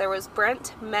suspects. There was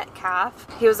Brent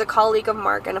Metcalf. He was a colleague of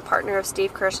Mark and a partner of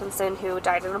Steve Christensen, who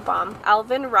died in a bomb.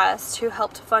 Alvin Rust, who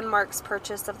helped fund Mark's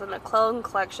purchase of the McClellan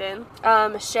collection.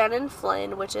 Shannon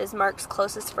Flynn, which is Mark's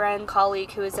closest friend,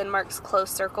 colleague, who was in Mark's close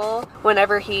circle.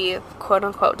 Whenever he,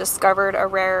 quote-unquote, discovered a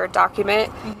rare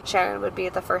document, Shannon would be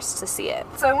the first to see it.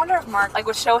 So I wonder if Mark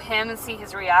would show him and see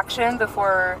his reaction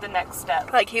before the next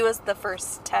step. Like, he was the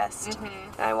first test.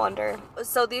 I wonder.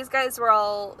 So these guys were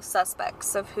all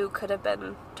suspects of who could have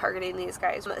been targeting these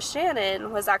guys. But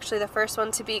Shannon was actually the first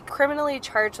one to be criminally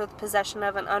charged with possession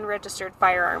of an unregistered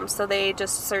firearm. So they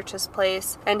just searched his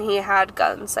place, and he had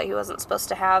guns that he wasn't supposed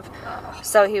to have.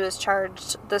 So he was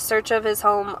charged. The search of his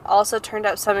home also turned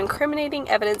up some incriminating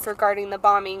evidence regarding the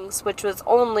bombings, which was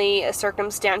only a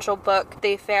circumstantial book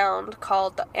they found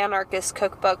called the Anarchist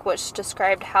Cookbook, which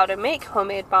described how to make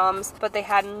homemade bombs, but they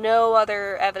had no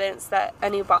other evidence that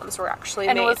any bombs were actually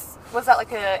made. And was that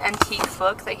like an antique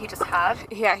book that he just had?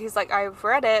 Yeah, he's like, I've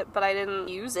read it, but I didn't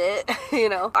use it,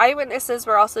 Eyewitnesses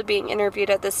were also being interviewed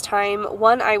at this time.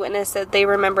 One eyewitness said they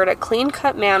remembered a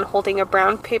clean-cut man holding a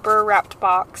brown paper-wrapped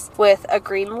box with a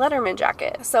green Letterman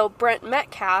jacket. So Brent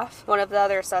Metcalf, one of the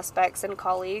other suspects and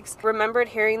colleagues, remembered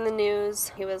hearing the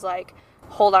news. He was like,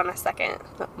 hold on a second.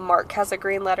 Mark has a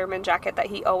green Letterman jacket that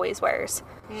he always wears.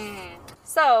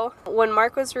 So, when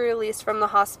Mark was released from the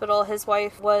hospital, his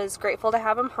wife was grateful to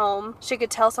have him home. She could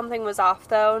tell something was off,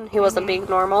 though, and he wasn't being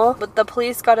normal. But the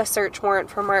police got a search warrant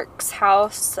for Mark's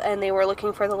house, and they were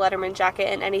looking for the Letterman jacket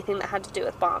and anything that had to do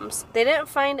with bombs. They didn't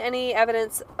find any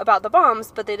evidence about the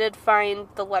bombs, but they did find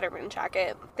the Letterman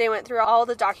jacket. They went through all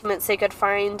the documents they could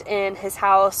find in his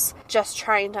house, just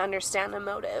trying to understand the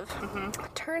motive.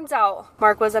 Turns out,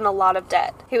 Mark was in a lot of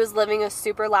debt. He was living a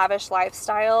super lavish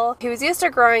lifestyle. He was used to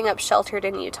growing up sheltered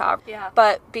in Utah. Yeah.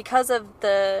 But because of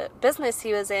the business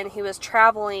he was in, he was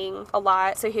traveling a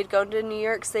lot. So he'd go to New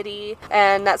York City,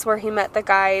 and that's where he met the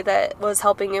guy that was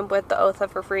helping him with the Oath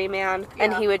of a Free Man. Yeah.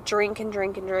 And he would drink and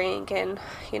drink and drink, and,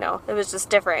 it was just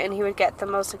different. And he would get the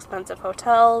most expensive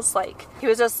hotels. Like, he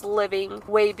was just living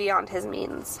way beyond his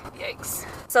means. Yikes.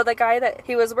 So the guy that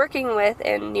he was working with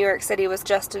in New York City was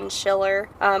Justin Schiller.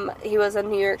 He was a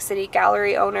New York City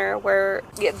gallery owner where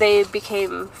they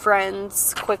became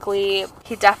friends quickly.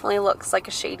 He definitely looks like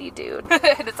a shady dude.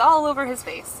 And it's all over his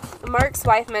face. Mark's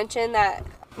wife mentioned that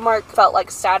Mark felt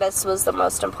like status was the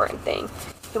most important thing.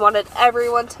 He wanted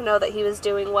everyone to know that he was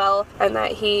doing well and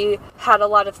that he had a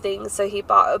lot of things. So he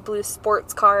bought a blue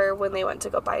sports car when they went to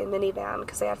go buy a minivan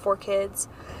because they had 4 kids.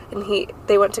 And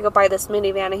they went to go buy this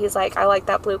minivan, and he's like, I like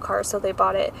that blue car, so they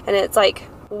bought it. And it's like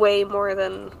way more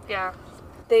than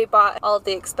They bought all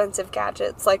the expensive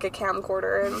gadgets, like a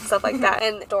camcorder and stuff like that.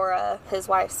 And Dora, his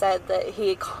wife, said that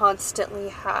he constantly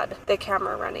had the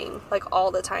camera running, like,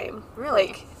 all the time. Really?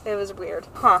 Like, it was weird.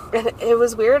 Huh. And it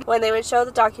was weird. When they would show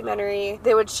the documentary,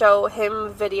 they would show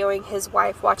him videoing his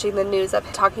wife watching the news of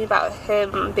talking about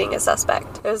him being a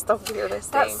suspect. It was the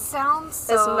weirdest That thing. sounds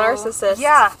so... It's narcissist.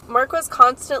 Yeah. Mark was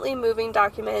constantly moving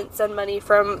documents and money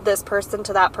from this person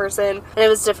to that person, and it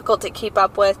was difficult to keep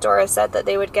up with. Dora said that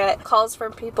they would get calls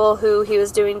from people who he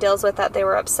was doing deals with that they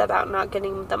were upset about not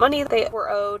getting the money they were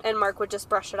owed, and Mark would just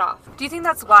brush it off. Do you think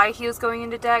that's why he was going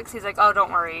into debt? 'Cause he's like, oh,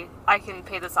 don't worry, I can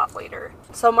pay this off later.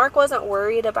 So Mark wasn't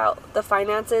worried about the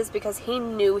finances because he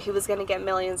knew he was going to get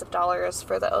millions of dollars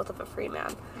for the Oath of a Free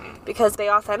Man, because they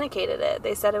authenticated it.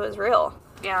 They said it was real.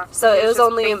 Yeah. So he it was just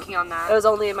only banking on that. it was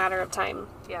only a matter of time.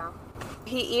 Yeah.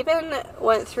 He even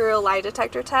went through a lie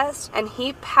detector test, and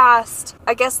he passed,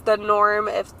 I guess, the norm.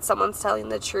 If someone's telling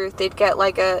the truth, they'd get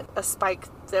like a spike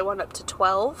that went up to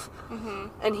 12,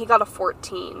 and he got a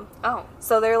 14. Oh.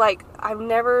 So they're like, I've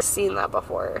never seen that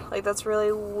before. Like, that's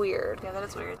really weird. Yeah, that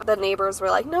is weird. The neighbors were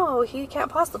like, no, he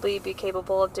can't possibly be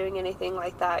capable of doing anything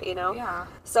like that, you know? Yeah.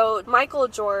 So Michael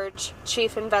George,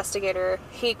 chief investigator,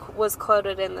 he was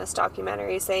quoted in this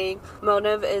documentary saying,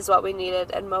 motive is what we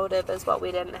needed and motive is what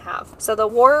we didn't have. So the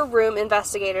war room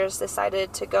investigators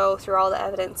decided to go through all the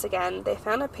evidence again. They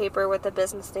found a paper with the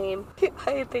business name.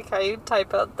 I think I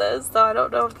type out this, so I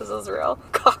don't know if this is real.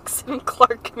 Cox and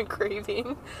Clark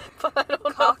Engraving. But I don't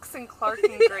know. Cox and Clark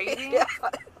Engraving? Yeah.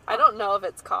 I don't know if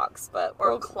it's Cox, but...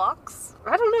 Or clocks?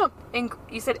 I don't know.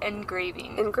 You said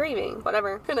engraving. Engraving.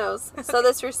 Whatever. Who knows? So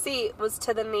this receipt was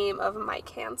to the name of Mike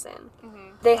Hansen.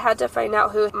 They had to find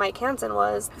out who Mike Hansen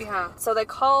was. Yeah. So they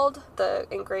called the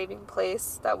engraving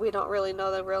place that we don't really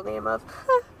know the real name of.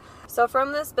 So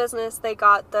from this business, they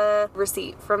got the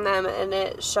receipt from them, and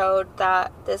it showed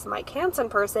that this Mike Hansen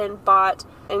person bought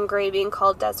engraving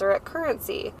called Deseret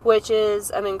Currency, which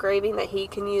is an engraving that he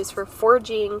can use for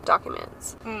forging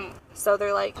documents. So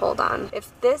they're like, hold on.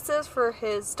 If this is for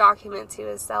his documents he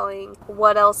was selling,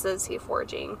 what else is he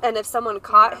forging? And if someone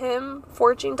caught him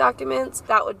forging documents,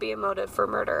 that would be a motive for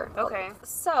murder. Okay.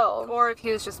 So... Or if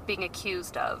he was just being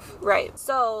accused of. Right.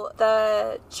 So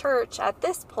the church at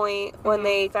this point, when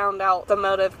they found out the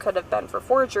motive could have been for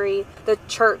forgery, the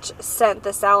church sent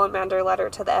the salamander letter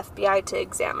to the FBI to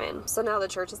examine. So now the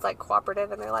church is like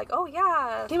cooperative, and they're like, oh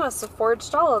yeah, he must have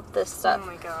forged all of this stuff. Oh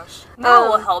my gosh. That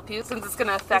will help you since it's going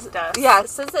to affect us. Yeah,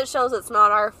 since it shows it's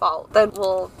not our fault, then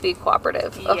we'll be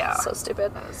cooperative. Yeah. Oh, so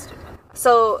stupid. That was stupid.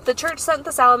 So the church sent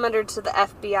the salamander to the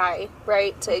FBI,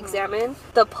 right, to examine.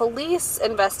 The police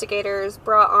investigators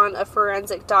brought on a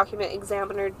forensic document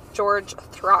examiner, George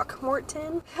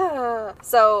Throckmorton.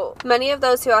 So many of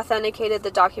those who authenticated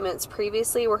the documents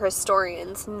previously were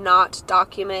historians, not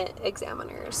document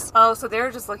examiners. Oh, so they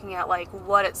were just looking at, like,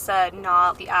 what it said,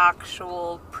 not the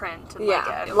actual print.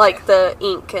 And, Like the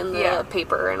ink and the Yeah.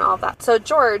 paper and all that. So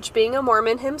George, being a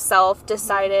Mormon himself,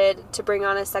 decided to bring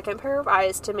on a second pair of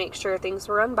eyes to make sure things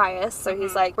were unbiased. So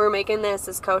he's like, we're making this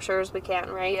as kosher as we can,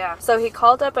 right? Yeah. So he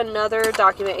called up another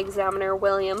document examiner,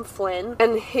 William Flynn,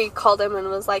 and he called him and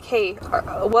was like, hey,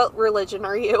 what religion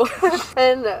are you?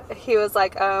 And he was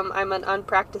like, I'm an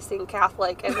unpracticing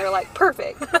Catholic. And they're like,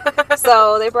 perfect.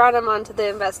 So they brought him onto the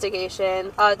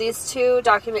investigation. These two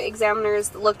document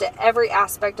examiners looked at every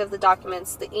aspect of the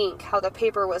documents, the ink, how the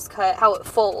paper was cut, how it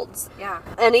folds. Yeah.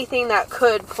 Anything that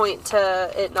could point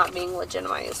to it not being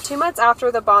legitimized. 2 months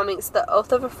after the bombings, the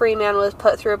Oath of a Free Man was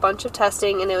put through a bunch of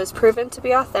testing, and it was proven to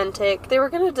be authentic. They were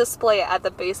going to display it at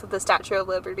the base of the Statue of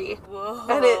Liberty. Whoa.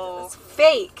 And it's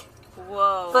fake.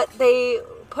 Whoa. But they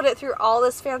put it through all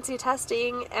this fancy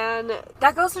testing, and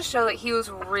that goes to show that he was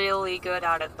really good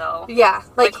at it, though. yeah,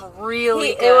 like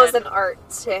really good. it was an art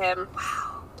to him. Wow.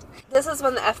 This is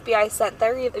when the FBI sent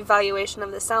their evaluation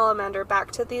of the salamander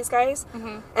back to these guys,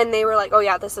 and they were like, oh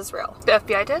yeah, this is real. The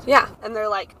FBI did? Yeah. And they're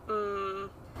like,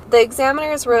 The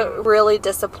examiners were really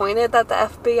disappointed that the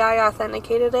FBI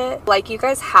authenticated it. Like, you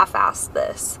guys half-assed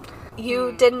this.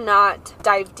 You did not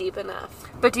dive deep enough.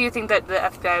 But do you think that the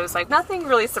FBI was like, nothing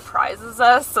really surprises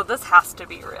us, so this has to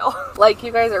be real? Like,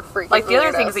 you guys are freaking Like, the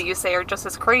other weirdos. things that you say are just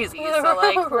as crazy. So,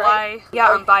 like, Right. why? Yeah,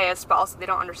 I'm biased, but also they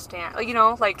don't understand. Like, you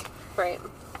know, like, Right.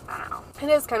 I don't know. It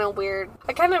is kind of weird.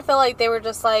 I kind of feel like they were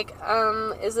just like,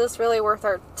 is this really worth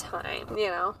our time? You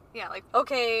know? Yeah, like,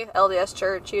 Okay, LDS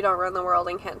Church, you don't run the world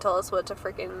and can't tell us what to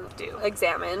freaking Do.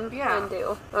 examine Yeah. and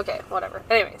do. Okay, whatever.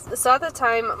 Anyways, so at the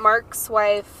time, Mark's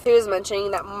wife, she was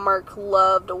mentioning that Mark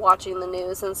loved watching the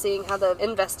news and seeing how the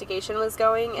investigation was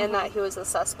going and that he was a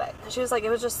suspect. She was like, it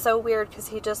was just so weird because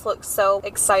he just looked so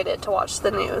excited to watch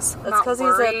the news. It's Not because he's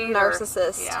a worried or-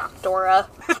 narcissist. Yeah. Dora.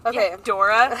 Okay. Yeah,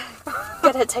 Dora.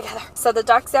 Get it together. So the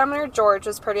doc examiner George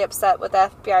was pretty upset with the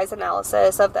FBI's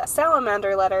analysis of the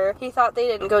salamander letter. He thought they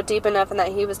didn't go deep enough and that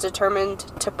he was determined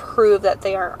to prove that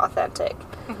they aren't authentic.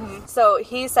 So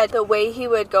he said the way he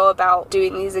would go about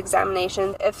doing these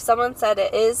examinations, if someone said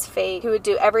it is fake, he would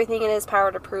do everything in his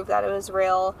power to prove that it was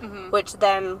real, which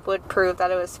then would prove that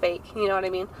it was fake. You know what I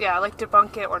mean? Yeah, like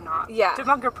debunk it or not. Yeah.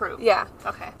 Debunk or prove. Yeah.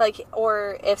 Okay. Like,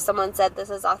 or if someone said this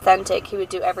is authentic, he would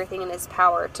do everything in his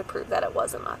power to prove that it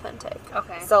wasn't authentic.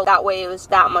 Okay. So that way it was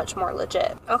that much more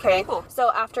legit. Okay, cool.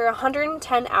 So after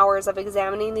 110 hours of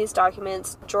examining these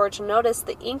documents, George noticed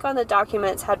the ink on the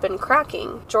documents had been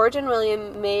cracking. George and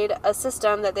William made a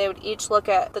system that they would each look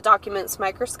at the documents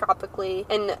microscopically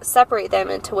and separate them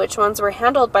into which ones were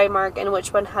handled by Mark and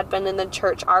which one had been in the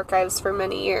church archives for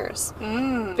many years.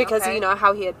 Because okay. you know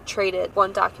how he had traded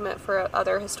one document for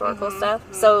other historical stuff.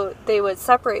 So they would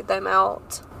separate them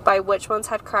out by which ones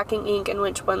had cracking ink and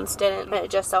which ones didn't. And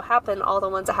it just so happened all the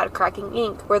ones that had cracking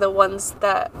ink were the ones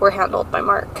that were handled by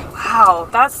Mark. Wow,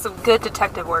 that's some good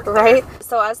detective work. there. Right?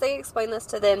 So as they explained this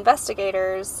to the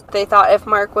investigators, they thought if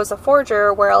Mark was a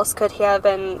forger, where else could he have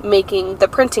been making the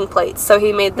printing plates? So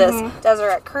he made this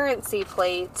Deseret currency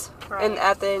plate and Right.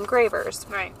 at the engravers.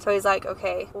 Right. So he's like,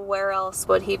 okay, where else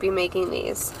would he be making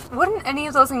these? Wouldn't any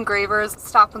of those engravers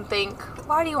stop and think,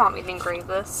 why do you want me to engrave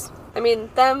this? I mean,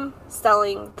 them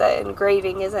selling the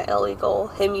engraving isn't illegal.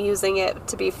 Him using it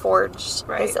to be forged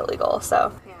Right. is illegal.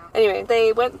 So, Yeah. anyway,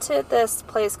 they went to this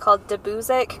place called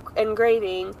Debuzik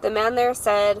Engraving. The man there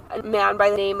said a man by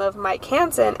the name of Mike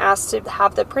Hansen asked to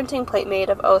have the printing plate made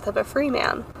of Oath of a Free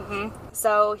Man.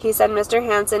 So he said Mr.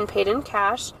 Hansen paid in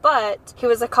cash, but he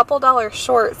was a couple dollars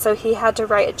short, so he had to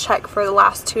write a check for the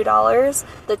last $2.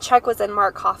 The check was in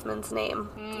Mark Hoffman's name.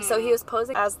 So he was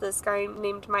posing as this guy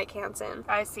named Mike Hansen.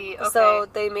 I see. Okay. So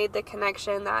they made the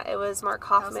connection that it was Mark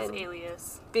that was his Hoffman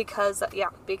alias. because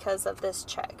of this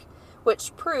check,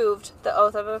 which proved the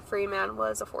Oath of a Free Man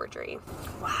was a forgery.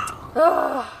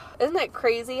 Wow. Isn't it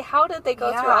crazy? How did they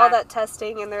go through Yeah. all that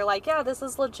testing and they're like, yeah, this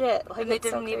is legit? Like, And they it's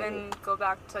so didn't crazy. even go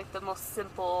back to like the most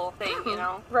simple thing, you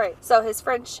know? Right. So his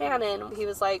friend Shannon, he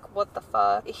was like, what the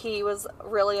fuck? He was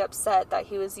really upset that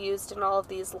he was used in all of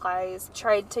these lies,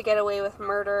 tried to get away with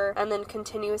murder, and then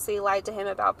continuously lied to him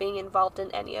about being involved in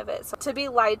any of it. So to be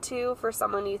lied to for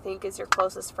someone you think is your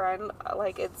closest friend,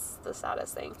 like, it's the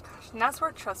saddest thing. And that's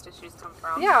where trust issues come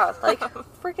from. Yeah, like,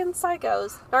 freaking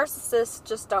psychos. Narcissists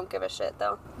just don't give a shit,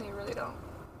 though. They really don't.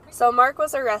 So Mark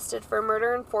was arrested for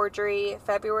murder and forgery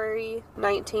February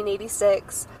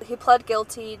 1986. He pled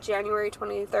guilty January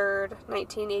 23rd,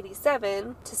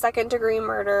 1987 to second-degree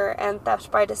murder and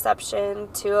theft by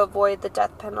deception to avoid the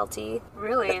death penalty.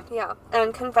 Really? Yeah,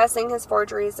 and confessing his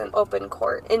forgeries in open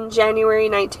court. In January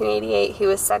 1988, he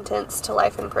was sentenced to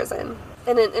life in prison.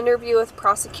 In an interview with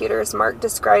prosecutors, Mark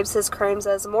describes his crimes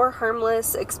as more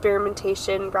harmless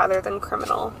experimentation rather than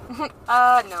criminal.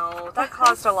 No. That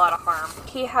caused a lot of harm.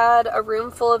 He had a room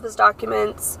full of his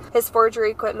documents, his forgery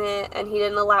equipment, and he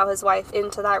didn't allow his wife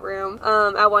into that room.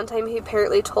 At one time, he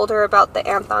apparently told her about the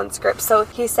Anthon script. So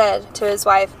he said to his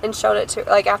wife and showed it to,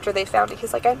 like, after they found it,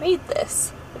 he's like, I made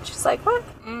this. And she's like, what?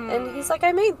 And he's like,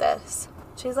 I made this.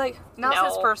 She's like, That no.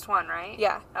 was his first one, right?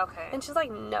 Yeah. Okay. And she's like,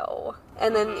 no.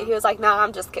 And then he was like, nah,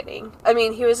 I'm just kidding. I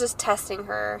mean, he was just testing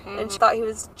her, and she thought he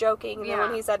was joking. And then when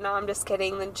Yeah. he said, no, I'm just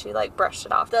kidding, then she, like, brushed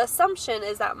it off. The assumption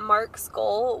is that Mark's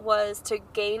goal was to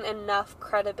gain enough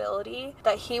credibility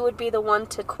that he would be the one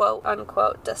to, quote,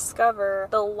 unquote, discover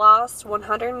the lost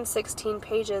 116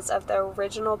 pages of the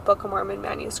original Book of Mormon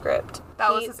manuscript.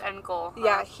 That was his end goal. Huh?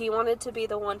 Yeah, he wanted to be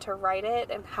the one to write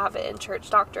it and have it in church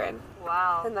doctrine.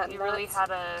 Wow. Isn't that He really nuts? had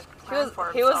a He plan was,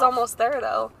 for he was himself. almost there,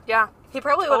 though. Yeah. He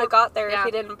probably would have got there if Yeah.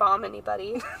 he didn't bomb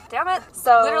anybody. Damn it.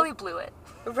 So- Literally blew it.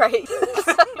 Right.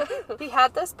 He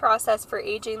had this process for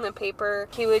aging the paper.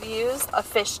 He would use a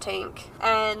fish tank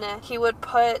and he would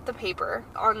put the paper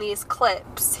on these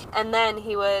clips, and then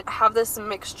he would have this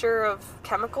mixture of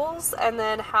chemicals and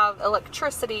then have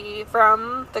electricity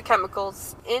from the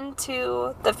chemicals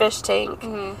into the fish tank.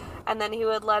 And then he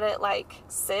would let it, like,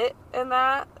 sit in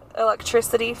that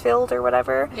electricity field or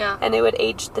whatever. Yeah. And it would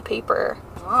age the paper.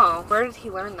 Oh, where did he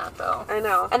learn that though? I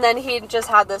know. And then he just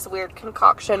had this weird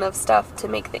concoction of stuff to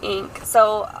make the ink.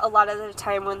 So a lot of the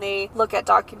time when they look at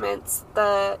documents,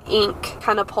 the ink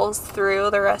kind of pulls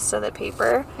through the rest of the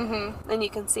paper. Mm-hmm. And you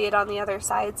can see it on the other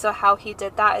side. So how he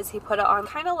did that is he put it on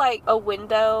kind of like a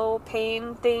window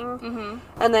pane thing.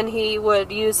 Mm-hmm. And then he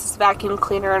would use his vacuum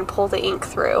cleaner and pull the ink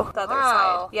through the other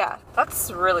side. Yeah.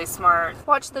 That's really smart.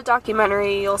 Watch the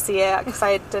documentary, you'll see it, because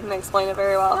I didn't explain it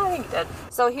very well. I think you did.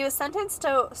 So he was sentenced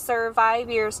to serve 5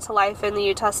 years to life in the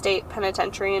Utah State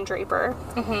Penitentiary in Draper.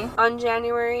 Mm-hmm. On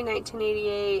January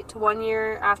 1988, 1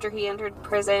 year after he entered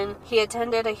prison, he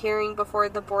attended a hearing before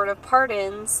the Board of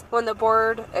Pardons. When the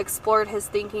board explored his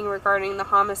thinking regarding the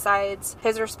homicides,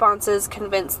 his responses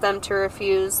convinced them to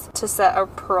refuse to set a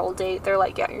parole date. They're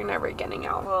like, yeah, you're never getting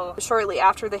out. Whoa. Shortly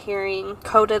after the hearing,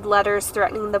 coded letters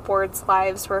threatening the board's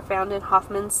lives were found in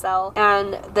Hoffman's cell,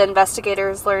 and the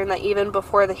investigators learned that even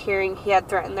before the hearing, he had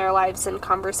threatened their lives in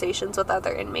conversations with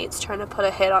other inmates, trying to put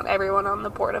a hit on everyone on the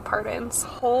Board of Pardons.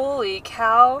 Holy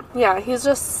cow. Yeah, he's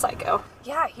just psycho.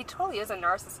 Yeah, he totally is a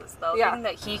narcissist, though. Yeah. Thinking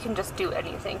that he can just do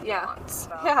anything he wants.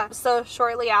 So. Yeah. So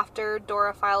shortly after,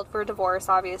 Dora filed for divorce,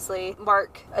 obviously.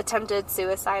 Mark attempted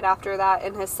suicide after that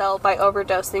in his cell by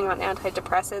overdosing on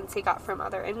antidepressants he got from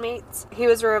other inmates. He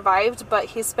was revived, but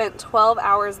he spent 12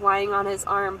 hours lying on his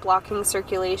arm, blocking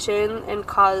circulation and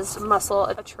caused muscle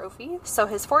atrophy. So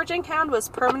his forging hand was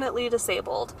permanently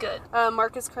disabled. Good.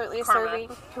 Mark is currently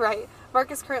Mark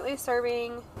is currently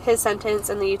serving his sentence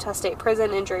in the Utah State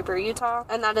Prison in Draper, Utah.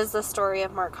 And that is the story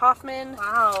of Mark Hoffman.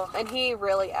 Wow. And he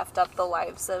really effed up the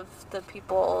lives of the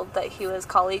people that he was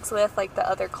colleagues with, like the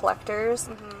other collectors.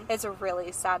 Mm-hmm. It's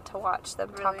really sad to watch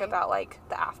them talk about, like,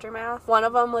 the aftermath. One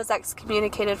of them was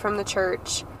excommunicated from the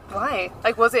church. Why?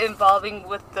 Like, was it involving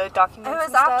with the documents? It was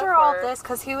and stuff, after all this,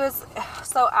 because he was...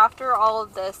 So after all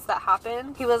of this that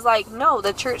happened, he was like, no,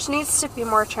 the church needs to be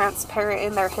more transparent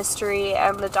in their history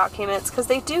and the documents, because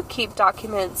they do keep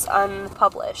documents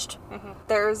unpublished. Mm-hmm.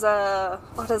 There's a...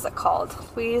 What is it called?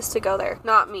 We used to go there.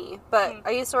 Not me, but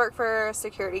I used to work for a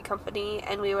security company,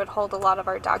 and we would hold a lot of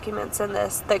our documents in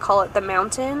this. They call it the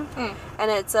mountain,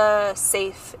 and it's a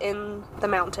safe in the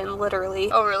mountain,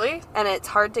 literally. Oh, really? And it's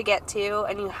hard to get to,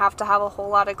 and you have to have a whole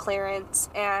lot of clearance,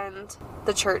 and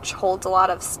the church holds a lot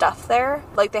of stuff there.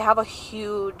 Like, they have a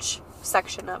huge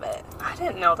section of it. I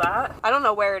didn't know that. I don't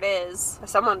know where it is. If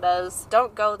someone does,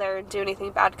 don't go there and do anything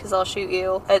bad, because they'll shoot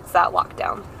you. It's that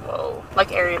lockdown. Whoa.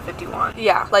 Like Area 51.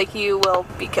 Yeah, like you will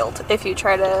be killed if you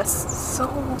try to...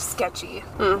 So sketchy.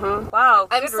 Mm-hmm. Wow.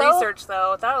 Good research,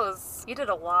 though. That was... You did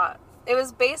a lot. It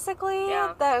was basically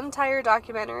the entire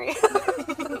documentary.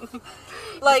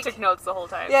 Like, took notes the whole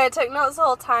time. Yeah, I took notes the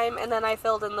whole time, and then I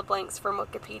filled in the blanks from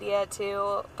Wikipedia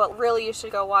too. But really, you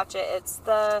should go watch it. It's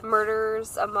the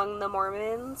Murders Among the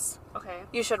Mormons. Okay.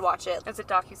 You should watch it. It's a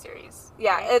docuseries.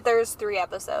 Yeah, right? There's 3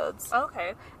 episodes. Oh,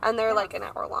 okay. And they're like an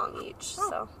hour long each. Oh.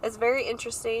 So it's very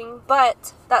interesting.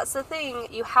 But that's the thing.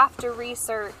 You have to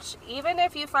research. Even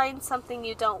if you find something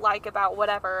you don't like about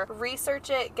whatever, research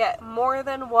it. Get more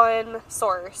than one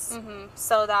source. Mm-hmm.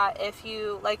 So that if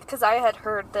you, like, because I had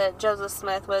heard that Joseph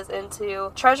Smith was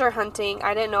into treasure hunting.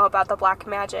 I didn't know about the black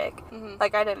magic. Mm-hmm.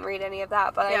 Like, I didn't read any of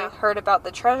that. But I heard about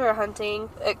the treasure hunting.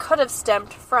 It could have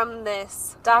stemmed from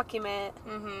this document.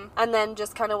 Mm-hmm. And then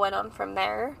just kind of went on from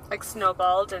there. Like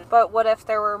snowballed. But what if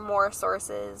there were more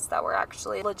sources that were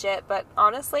actually legit? But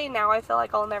honestly, now I feel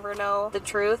like I'll never know the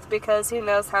truth, because who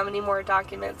knows how many more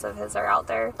documents of his are out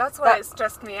there. That's why it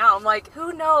stressed me out. I'm like,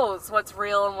 who knows what's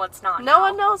real and what's not? No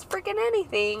one knows freaking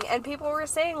anything. And people were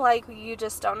saying, like, you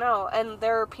just don't know. And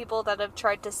there are people that have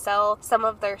tried to sell some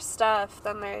of their stuff,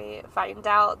 then they find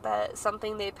out that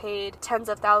something they paid tens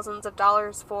of thousands of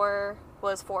dollars for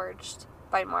was forged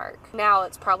by Mark. Now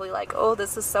it's probably like, oh,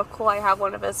 this is so cool, I have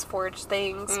one of his forged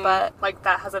things, but like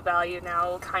that has a value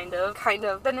now, kind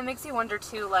of. Then it makes you wonder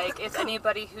too, like, if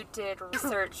anybody who did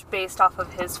research based off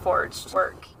of his forged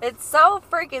work. It's so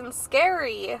freaking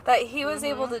scary that he was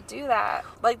able to do that.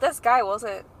 Like, this guy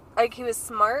wasn't, like, he was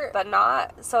smart, but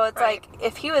not. So it's like,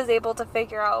 if he was able to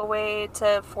figure out a way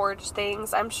to forge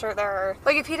things, I'm sure there are...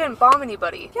 Like, if he didn't bomb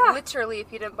anybody. Yeah. Literally, if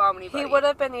he didn't bomb anybody. He would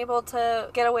have been able to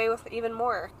get away with even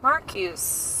more. Mark, you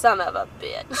son of a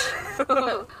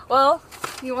bitch. Well,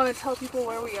 you want to tell people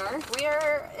where we are? We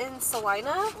are in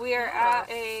Salina. We are at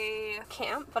a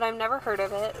camp, but I've never heard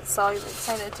of it, so I'm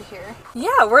excited to hear.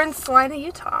 Yeah, we're in Salina,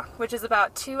 Utah, which is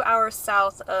about 2 hours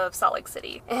south of Salt Lake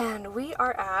City. And we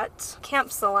are at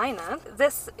Camp Salina.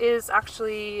 This is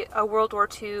actually a World War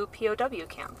II POW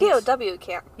camp. POW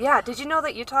camp? Yeah. Did you know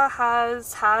that Utah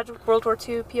has had World War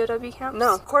II POW camps?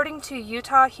 No. According to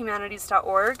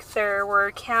UtahHumanities.org, there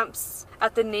were camps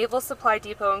at the Naval Supply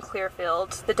Depot in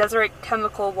Clearfield, the Desert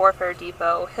Chemical Warfare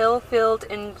Depot, Hill Field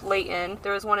in Layton,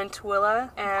 there was one in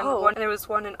Tooele, and there was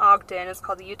one in Ogden. It's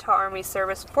called the Utah Army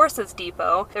Service Forces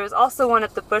Depot. There was also one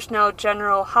at the Bushnell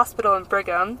General Hospital in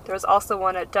Brigham. There was also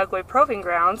one at Dugway Proving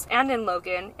Grounds, and in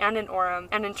Logan, and in Orem,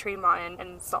 and in Tremont,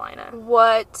 and Salina.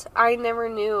 What? I never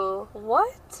knew.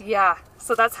 What? Yeah.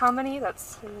 So that's how many?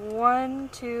 That's 1,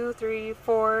 2, 3,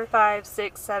 4, 5,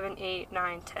 6, 7, 8,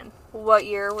 9, 10. What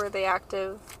year were they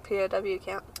active POW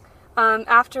camp?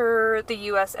 After the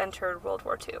U.S. entered World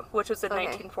War II, which was in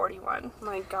 1941.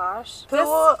 My gosh. This-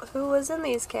 Who was in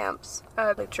these camps?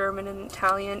 Like German and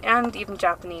Italian, and even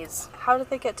Japanese. How did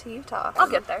they get to Utah? I'll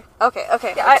get there. Okay.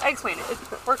 Yeah, I explained it.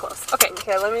 We're close.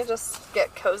 Okay, let me just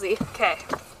get cozy. Okay.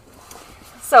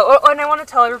 So, and I want to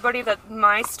tell everybody that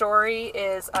my story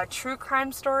is a true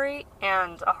crime story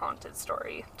and a haunted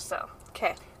story. So,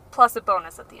 Okay. plus a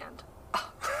bonus at the end.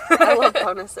 I love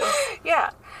bonuses.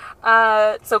 Yeah.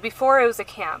 So before it was a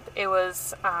camp, it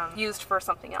was used for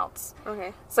something else.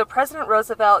 Okay. So President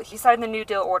Roosevelt, he signed the New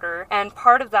Deal order, and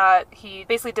part of that, he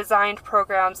basically designed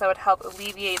programs that would help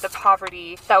alleviate the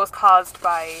poverty that was caused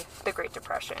by the Great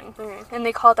Depression. Okay. And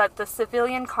they called that the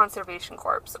Civilian Conservation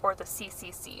Corps, or the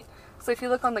CCC. So if you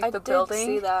look on the building, I did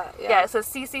see that. yeah, it says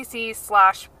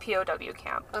CCC/POW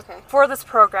camp. Okay. For this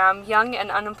program, young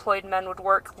and unemployed men would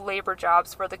work labor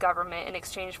jobs for the government in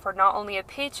exchange for not only a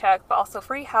paycheck, but also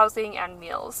free housing and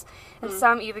meals. And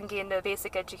some even gained a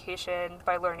basic education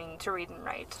by learning to read and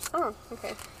write. Oh,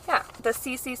 okay. Yeah, the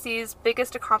CCC's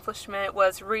biggest accomplishment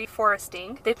was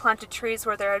reforesting. They planted trees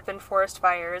where there had been forest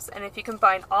fires, and if you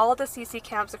combine all the CC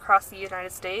camps across the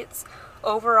United States,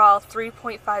 overall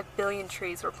 3.5 billion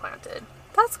trees were planted.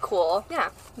 That's cool. Yeah,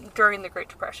 during the Great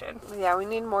Depression. Yeah, we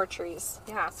need more trees.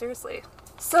 Yeah, seriously.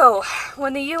 So,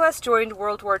 when the U.S. joined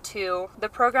World War II, the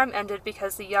program ended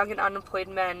because the young and unemployed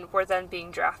men were then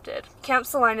being drafted. Camp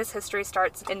Salina's history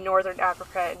starts in northern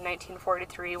Africa in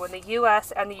 1943 when the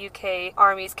U.S. and the U.K.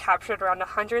 armies captured around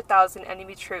 100,000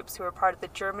 enemy troops who were part of the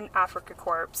German Afrika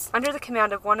Korps, under the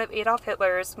command of one of Adolf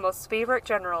Hitler's most favorite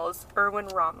generals, Erwin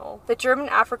Rommel. The German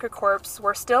Afrika Korps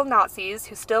were still Nazis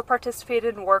who still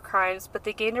participated in war crimes, but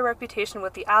they gained a reputation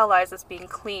with the Allies as being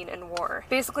clean in war.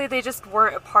 Basically, they just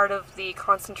weren't a part of the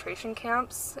concentration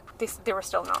camps. They were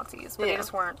still Nazis, but they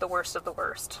just weren't the worst of the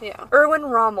worst. Yeah. Erwin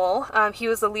Rommel, he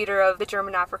was the leader of the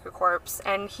German Afrika Korps,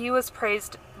 and he was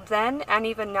praised then and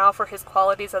even now for his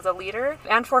qualities as a leader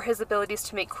and for his abilities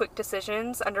to make quick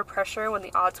decisions under pressure when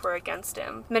the odds were against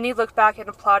him. Many look back and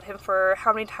applaud him for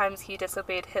how many times he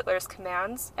disobeyed Hitler's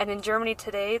commands, and in Germany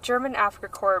today, German Afrika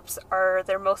Korps are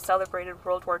their most celebrated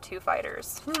World War II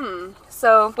fighters.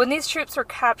 So, when these troops were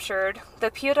captured,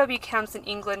 the POW camps in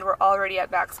England were already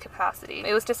at max capacity.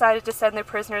 It was decided to send their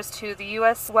prisoners to the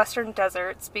U.S. western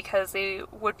deserts because they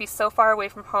would be so far away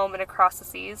from home and across the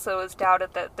seas, so it was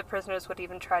doubted that the prisoners would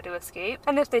even try to escape.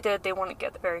 And if they did, they wouldn't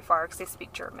get very far because they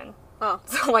speak German. Oh.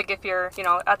 So, like, if you're,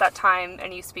 at that time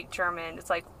and you speak German, it's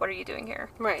like, what are you doing here?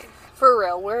 Right. For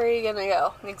real, where are you gonna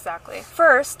go? Exactly.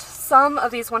 First, some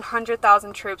of these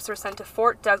 100,000 troops were sent to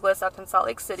Fort Douglas up in Salt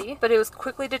Lake City, but it was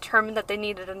quickly determined that they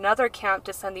needed another camp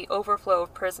to send the overflow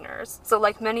of prisoners. So,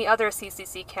 like many other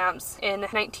CCC camps, in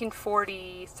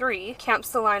 1943, Camp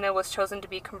Salina was chosen to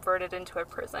be converted into a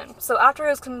prison. So, after it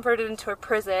was converted into a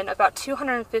prison, about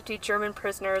 250 German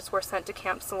prisoners were sent to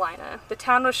Camp Salina. The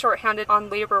town was shorthanded on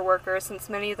labor workers since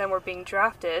many of them were being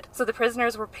drafted, so the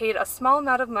prisoners were paid a small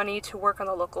amount of money to work on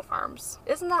the local farms.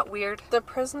 Isn't that weird? The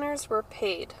prisoners were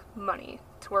paid Money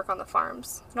to work on the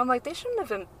farms. And I'm like, they shouldn't have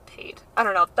been paid. I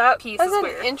don't know, that piece That's is an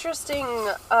weird. interesting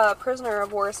prisoner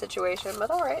of war situation, but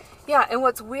alright. Yeah, and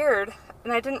what's weird,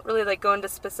 and I didn't really go into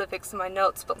specifics in my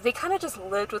notes, but they kind of just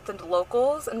lived with the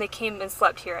locals and they came and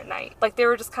slept here at night. Like, they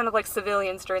were just kind of like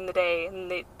civilians during the day,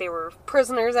 and they were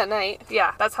Prisoners at night.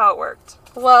 yeah, that's how it worked.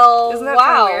 Well, Isn't that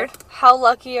wow. kinda weird? How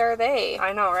lucky are they?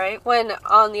 I know, right? When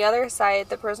on the other side,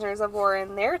 the prisoners of war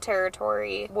in their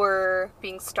territory were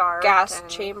Being starved. gas and-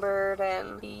 chambered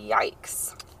and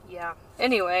yikes. Yeah.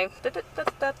 Anyway.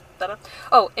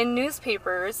 Oh, in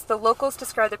newspapers, the locals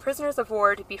described the prisoners of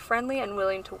war to be friendly and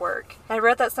willing to work. I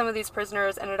read that some of these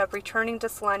prisoners ended up returning to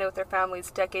Salina with their families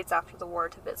decades after the war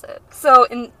to visit. So,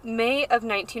 in May of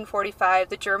 1945,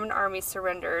 the German army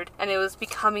surrendered, and it was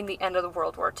becoming the end of the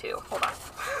World War II. Hold on.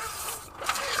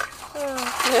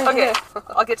 Okay,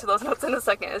 I'll get to those notes in a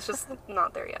second. It's just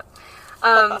not there yet.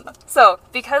 So,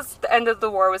 because the end of the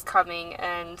war was coming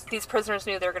and these prisoners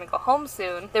knew they were going to go home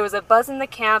soon, there was a buzz in the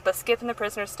camp, a skip in the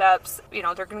prisoner steps, they're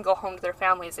going to go home to their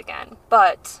families again.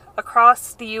 But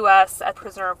across the U.S. at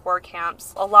prisoner of war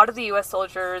camps, a lot of the U.S.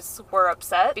 soldiers were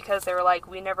upset because they were like,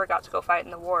 we never got to go fight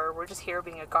in the war. We're just here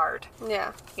being a guard.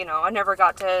 Yeah. I never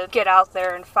got to get out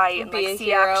there and fight and Be a see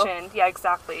hero. action. Yeah,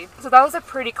 exactly. So that was a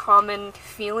pretty common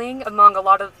feeling among a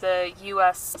lot of the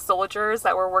U.S. soldiers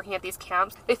that were working at these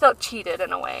camps. They felt cheated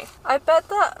in a way. I bet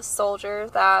the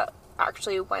soldiers that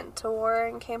actually went to war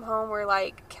and came home were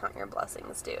like, count your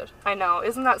blessings, dude. I know.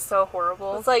 Isn't that so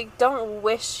horrible? It's like, don't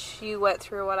wish you went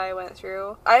through what I went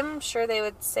through. I'm sure they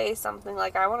would say something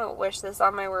like, I want to wish this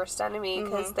on my worst enemy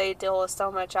because they deal with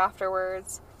so much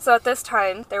afterwards. So at this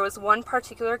time, there was one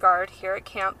particular guard here at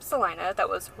Camp Salina that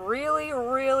was really,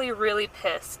 really, really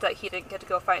pissed that he didn't get to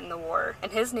go fight in the war.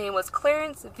 And his name was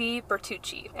Clarence V.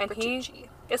 Bertucci. And he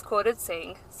is quoted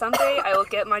saying, "Someday I will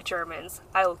get my Germans.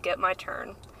 I will get my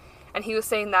turn." And he was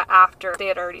saying that after they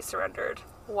had already surrendered.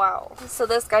 Wow. So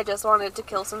this guy just wanted to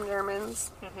kill some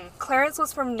Germans. Clarence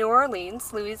was from New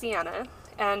Orleans, Louisiana,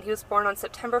 and he was born on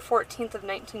September 14th of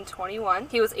 1921.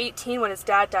 He was 18 when his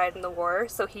dad died in the war,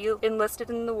 so he enlisted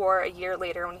in the war a year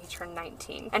later when he turned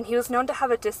 19. And he was known to have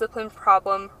a discipline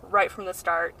problem right from the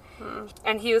start.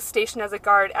 And he was stationed as a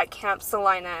guard at Camp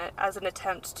Salina as an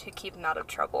attempt to keep him out of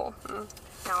trouble.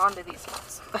 Now on to these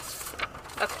ones.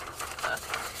 Okay.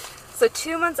 So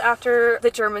 2 months after the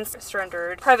Germans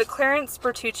surrendered, Private Clarence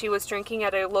Bertucci was drinking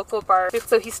at a local bar.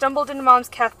 So he stumbled into Mom's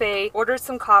Cafe, ordered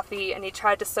some coffee, and he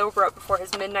tried to sober up before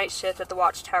his midnight shift at the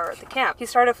watchtower at the camp. He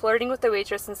started flirting with the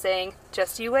waitress and saying,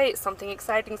 "Just you wait, something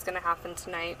exciting's gonna happen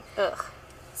tonight." Ugh.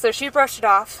 So she brushed it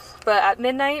off, but at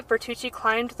midnight, Bertucci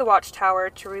climbed the watchtower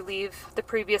to relieve the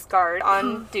previous guard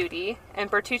on duty,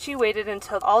 and Bertucci waited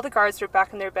until all the guards were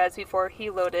back in their beds before he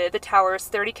loaded the tower's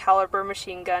 .30 caliber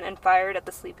machine gun and fired at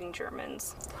the sleeping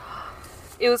Germans.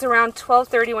 It was around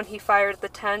 12:30 when he fired at the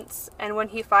tents, and when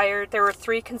he fired, there were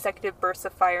 3 consecutive bursts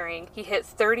of firing. He hit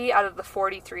 30 out of the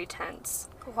 43 tents.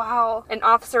 Wow. An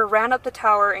officer ran up the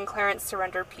tower and Clarence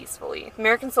surrendered peacefully.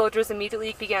 American soldiers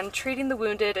immediately began treating the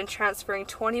wounded and transferring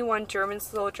 21 German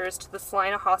soldiers to the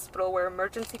Salina Hospital where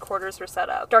emergency quarters were set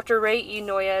up. Dr. Ray E.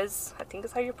 Noyes, I think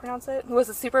is how you pronounce it, was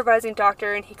a supervising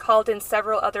doctor, and he called in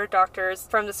several other doctors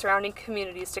from the surrounding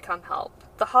communities to come help.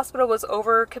 The hospital was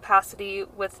over capacity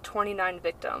with 29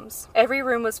 victims. Every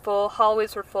room was full,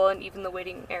 hallways were full, and even the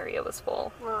waiting area was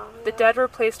full. Wow. The dead were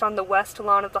placed on the west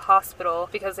lawn of the hospital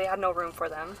because they had no room for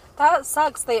them. That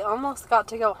sucks. They almost got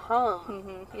to go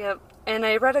home. Yep. And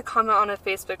I read a comment on a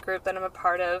Facebook group that I'm a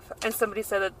part of, and somebody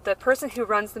said that the person who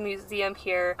runs the museum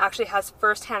here actually has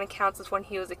first-hand accounts of when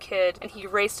he was a kid, and he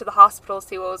raced to the hospital to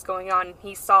see what was going on, and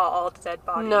he saw all the dead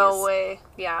bodies. No way.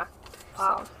 Yeah.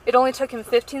 Wow. It only took him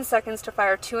 15 seconds to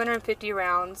fire 250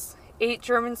 rounds. 8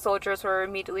 German soldiers were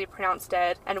immediately pronounced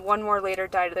dead, and 1 more later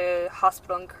died at the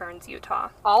hospital in Kearns, Utah.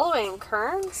 All the way in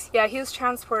Kearns? Yeah, he was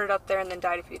transported up there and then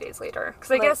died a few days later.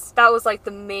 Because I guess that was like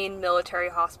the main military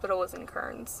hospital was in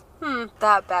Kearns.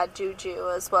 That bad juju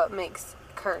is what makes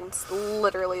Kearns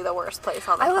literally the worst place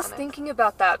on the planet. I was thinking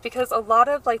about that because a lot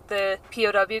of like the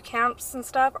POW camps and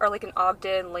stuff are like in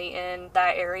Ogden, Layton,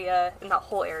 that area, and that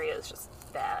whole area is just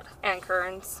bad. And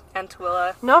Kearns and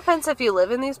Tooele. No offense if you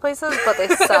live in these places, but they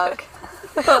suck.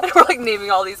 We're like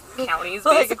naming all these counties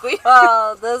basically.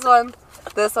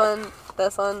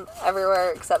 This one,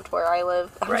 everywhere except where I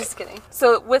live. I'm just kidding.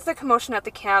 So with the commotion at the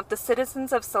camp, the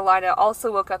citizens of Salina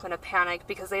also woke up in a panic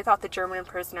because they thought the German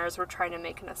prisoners were trying to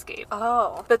make an escape.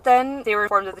 Oh. But then they were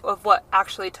informed of what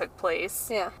actually took place.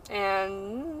 Yeah.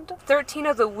 And 13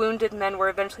 of the wounded men were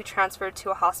eventually transferred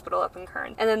to a hospital up in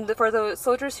Kearns. And then for the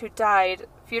soldiers who died,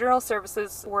 funeral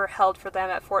services were held for them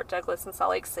at Fort Douglas in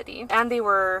Salt Lake City. And they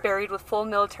were buried with full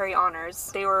military honors.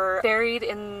 They were buried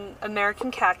in American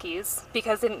khakis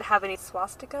because they didn't have any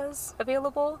swastikas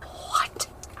available. What?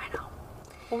 I know.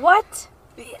 What?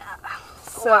 Yeah.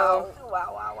 So. So,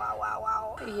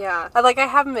 Wow. yeah. I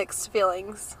have mixed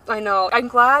feelings. I know. I'm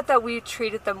glad that we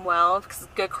treated them well because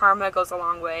good karma goes a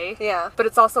long way. Yeah. But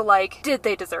it's also like, did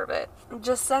they deserve it?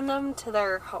 Just send them to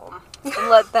their home and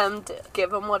let them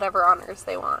give them whatever honors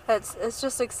they want. It's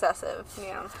just excessive.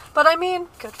 Yeah. But I mean,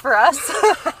 good for us.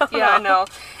 Yeah, I know.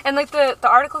 And like the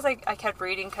articles I kept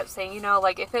reading kept saying,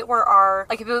 if it were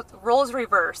if it roles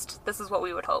reversed, this is what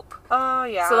we would hope. Oh,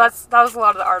 yeah. So that was a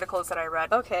lot of the articles that I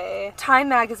read. Okay. Time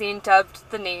magazine dubbed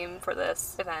the name for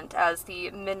this event as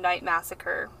the Midnight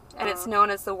Massacre. and it's known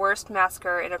as the worst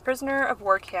massacre in a prisoner of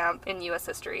war camp in U.S.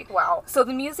 history. Wow. So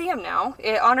the museum now,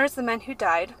 it honors the men who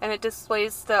died, and it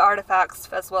displays the artifacts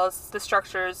as well as the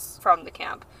structures from the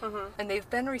camp. And they've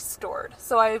been restored.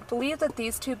 So I believe that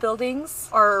these two buildings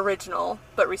are original,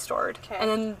 but restored. Okay. And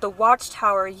then the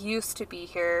watchtower used to be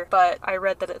here, but I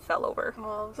read that it fell over.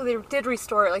 Well, So they did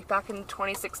restore it like back in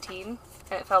 2016,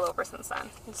 and it fell over since then.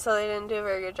 so they didn't do a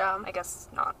very good job. I guess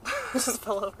not. Just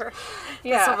fell over.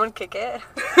 Yeah. Did someone kick it?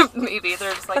 Maybe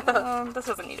they're just like, this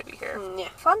doesn't need to be here. Yeah.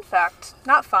 Fun fact,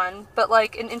 not fun, but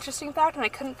like an interesting fact, and I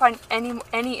couldn't find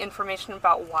any information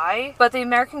about why, but the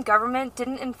American government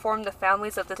didn't inform the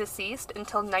families of the deceased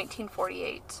until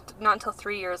 1948, not until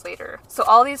 3 years later. So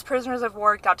all these prisoners of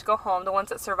war got to go home, the ones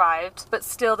that survived, but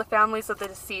still the families of the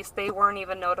deceased, they weren't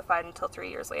even notified until 3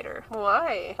 years later.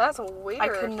 Why? That's weird. I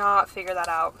could not figure that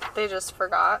out. They just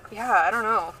forgot. Yeah, I don't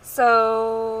know.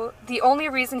 So, the only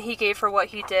reason he gave for what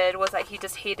he did was that he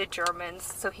just hated Germans,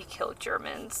 so he killed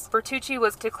Germans. Bertucci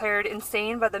was declared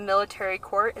insane by the military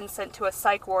court and sent to a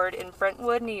psych ward in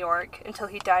Brentwood, New York, until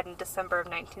he died in December of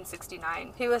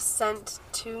 1969. He was sent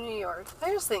to New York.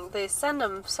 I just think they send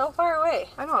him so far away.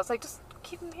 I know, it's like, just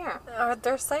keep him here.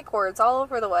 There's psych wards all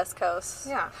over the West Coast.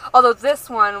 Yeah. Although this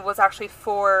one was actually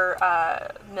for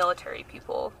military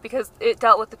people, because it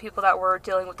dealt with the people that were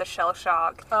dealing with the shell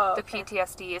shock, Oh, the okay.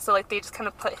 PTSD. So, like, they just kind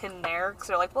of put him there, because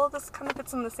they're like, well, this kind of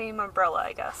fits in the same umbrella,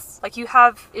 I guess. Like, you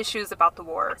have issues about the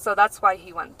war, so that's why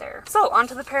he went there. So, on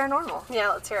to the paranormal. Yeah,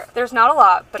 let's hear it. There's not a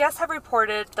lot, but guests have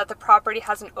reported that the property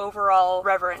has an overall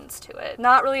reverence to it.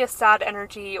 Not really a sad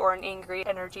energy or an angry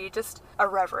energy, just a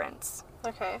reverence.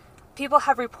 Okay. People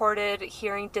have reported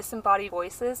hearing disembodied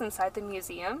voices inside the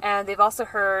museum, and they've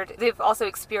also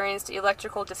experienced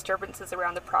electrical disturbances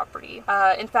around the property.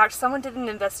 In fact, someone did an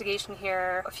investigation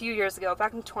here a few years ago,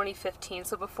 back in 2015,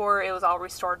 so before it was all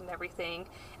restored and everything,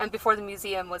 and before the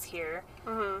museum was here.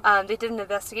 They did an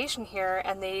investigation here,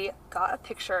 and they got a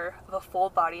picture of a full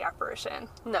body apparition.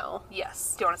 No.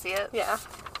 Yes. Do you want to see it? Yeah.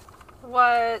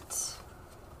 What?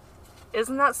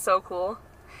 Isn't that so cool?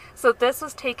 So this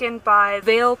was taken by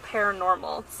Veil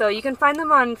Paranormal. So you can find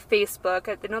them on Facebook.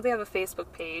 I know they have a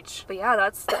Facebook page. But yeah,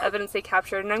 that's the evidence they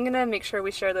captured. And I'm going to make sure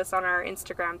we share this on our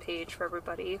Instagram page for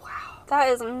everybody. Wow. That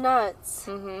is nuts.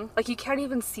 Like, you can't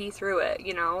even see through it,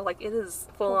 you know? Like, it is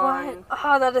full What? on.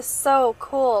 Oh, that is so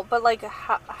cool. But, like,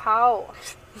 how?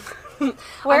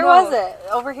 Where know. was it?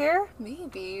 Over here?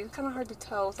 Maybe. Kind of hard to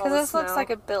tell with all Because the this looks snow. like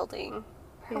a building.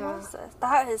 Where Yeah. was this?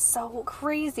 That is so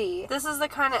crazy. This is the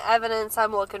kind of evidence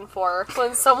I'm looking for.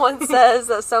 When someone says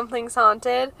that something's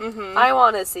haunted, I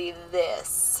want to see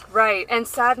this. Right. And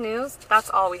sad news, that's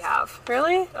all we have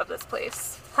Really? of this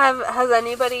place. Has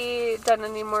anybody done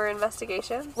any more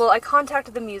investigations? Well, I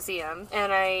contacted the museum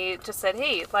and I just said,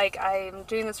 hey, like, I'm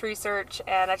doing this research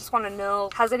and I just want to know,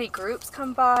 has any groups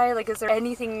come by? Like, is there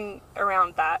anything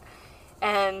around that?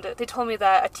 And they told me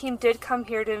that a team did come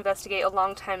here to investigate a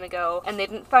long time ago, and they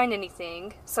didn't find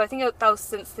anything. So I think that was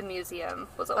since the museum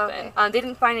was open. Okay. They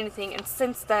didn't find anything, and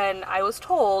since then, I was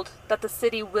told that the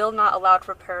city will not allow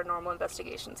for paranormal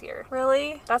investigations here.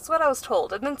 Really? That's what I was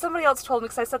told. And then somebody else told me,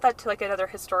 because I said that to, like, another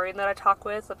historian that I talk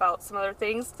with about some other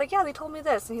things. It's like, yeah, they told me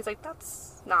this. And he's like,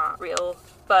 that's not real.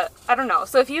 But I don't know.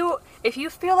 So if you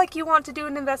feel like you want to do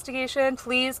an investigation,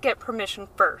 please get permission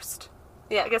first.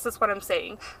 Yeah. I guess that's what I'm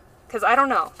saying. Because I don't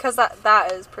know. Because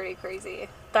that is pretty crazy.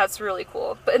 That's really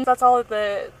cool. But that's all of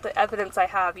the evidence I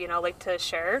have, you know, like, to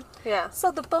share. Yeah. So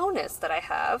the bonus that I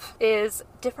have is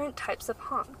different types of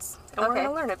haunts. And we're Okay. going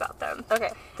to learn about them.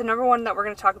 Okay. The number one that we're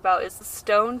going to talk about is the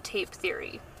stone tape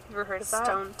theory. Have you ever heard of that?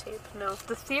 Stone tape. No.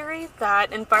 The theory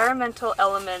that environmental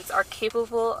elements are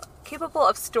capable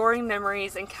of storing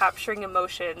memories and capturing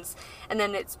emotions, and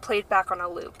then it's played back on a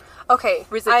loop. Okay.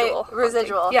 Residual.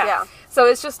 Residual. Yeah. Yeah. So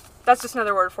that's just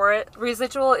another word for it.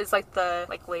 Residual is like the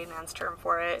layman's term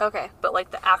for it. Okay. But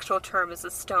like the actual term is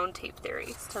the stone tape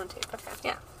theory. Stone tape. Okay.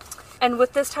 Yeah. And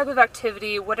with this type of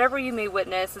activity, whatever you may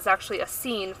witness is actually a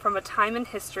scene from a time in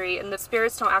history, and the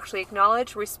spirits don't actually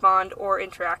acknowledge, respond, or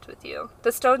interact with you.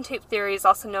 The stone tape theory is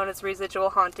also known as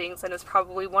residual hauntings and is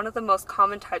probably one of the most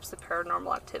common types of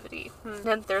paranormal activity.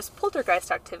 Then there's poltergeist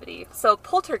activity. So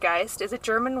poltergeist is a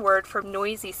German word for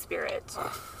noisy spirit.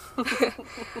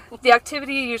 The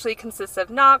activity usually consists of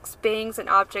knocks, bangs, and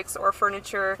objects or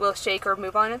furniture will shake or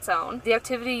move on its own. The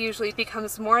activity usually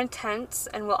becomes more intense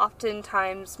and will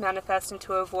oftentimes manifest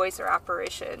into a voice or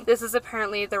apparition. This is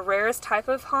apparently the rarest type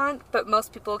of haunt, but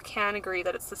most people can agree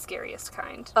that it's the scariest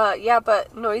kind. Yeah,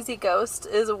 but noisy ghost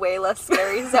is way less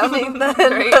scary sounding than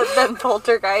Right. than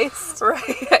poltergeist.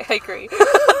 Right, I agree.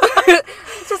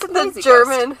 It's just a noisy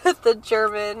ghost. The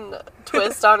German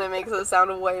twist on it makes it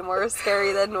sound way more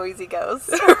scary than noisy ghosts.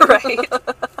 Right.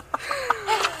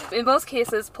 In most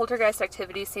cases, poltergeist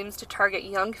activity seems to target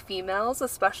young females,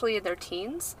 especially in their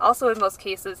teens. Also, in most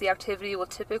cases, the activity will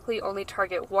typically only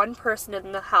target one person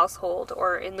in the household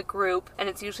or in the group, and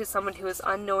it's usually someone who is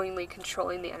unknowingly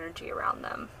controlling the energy around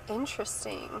them.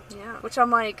 Interesting. Yeah. Which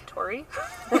I'm like, Tori?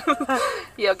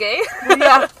 You okay?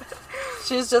 Yeah.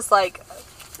 She's just like,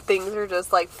 things are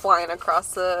just like flying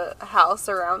across the house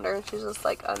around her, and she's just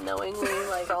like unknowingly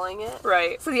like calling it.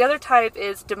 Right. So the other type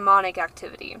is demonic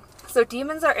activity. So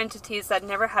demons are entities that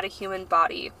never had a human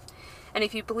body. And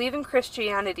if you believe in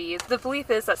Christianity, the belief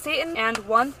is that Satan and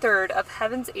 1/3 of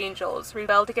heaven's angels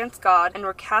rebelled against God and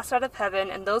were cast out of heaven,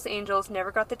 and those angels never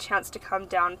got the chance to come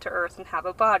down to earth and have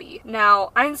a body.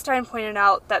 Now, Einstein pointed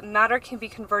out that matter can be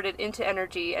converted into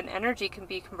energy, and energy can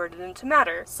be converted into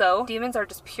matter. So, demons are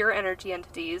just pure energy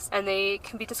entities, and they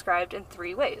can be described in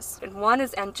 3 ways. And one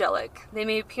is angelic. They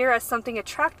may appear as something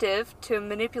attractive to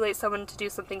manipulate someone to do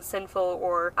something sinful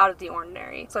or out of the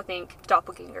ordinary. So I think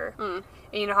doppelganger.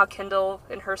 And you know how Kendall,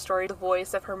 in her story, the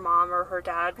voice of her mom or her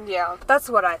dad? Yeah. That's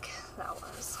what that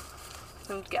was.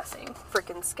 I'm guessing.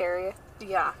 Freaking scary.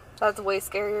 Yeah. That's way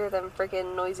scarier than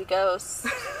freaking noisy ghosts.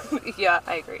 Yeah,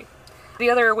 I agree. The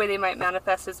other way they might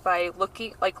manifest is by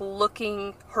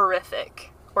looking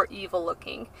horrific or evil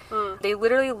looking. They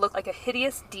literally look like a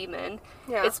hideous demon.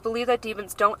 Yeah. It's believed that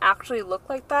demons don't actually look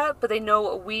like that, but they know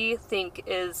what we think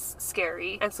is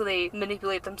scary, and so they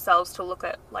manipulate themselves to look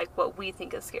at like what we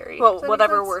think is scary. Well, Does that make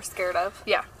whatever sense? we're scared of.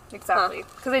 Yeah, exactly.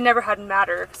 Because they never had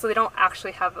matter, so they don't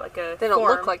actually have like a They don't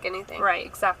form. look like anything. Right,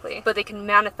 exactly. But they can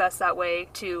manifest that way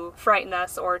to frighten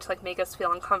us or to like make us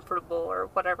feel uncomfortable or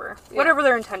whatever. Yeah. Whatever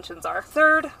their intentions are.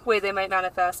 Third way they might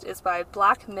manifest is by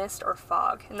black mist or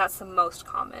fog, and that's the most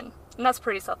common. And that's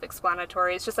pretty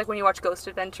self-explanatory. It's just like when you watch Ghost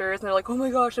Adventures and they're like, oh my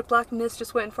gosh, a black mist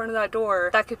just went in front of that door.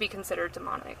 That could be considered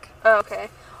demonic. Oh, okay.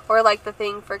 Or like the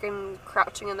thing freaking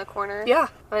crouching in the corner. Yeah.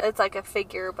 It's like a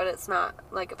figure, but it's not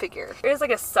like a figure. There's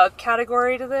like a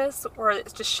subcategory to this, where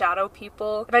it's just shadow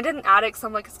people. And I didn't add it because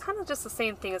I'm like, it's kind of just the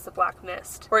same thing as the black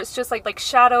mist. Where it's just like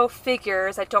shadow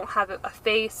figures that don't have a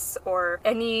face or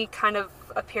any kind of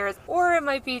appearance. Or it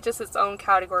might be just its own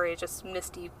category, just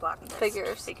misty black mist.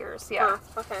 Figures, yeah.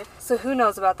 Okay. So who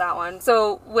knows about that one?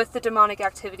 So with the demonic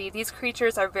activity, these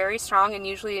creatures are very strong and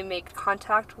usually make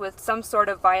contact with some sort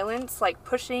of violence, like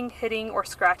pushing, hitting, or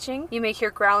scratching. You may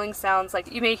hear growling sounds,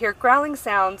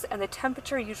 and the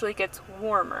temperature usually gets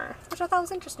warmer, which I thought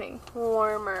was interesting.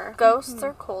 Warmer. Ghosts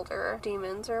are colder.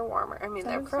 Demons are warmer. I mean, That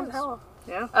they're makes from sense. hell.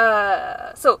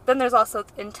 Yeah. So then there's also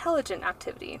intelligent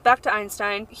activity. Back to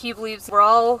Einstein, he believes we're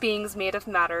all beings made of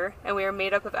matter, and we are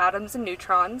made up of atoms and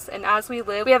neutrons, and as we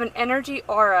live, we have an energy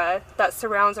aura that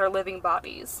surrounds our living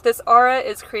bodies. This aura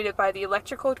is created by the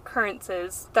electrical currents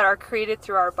that are created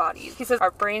through our bodies. He says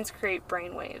our brains create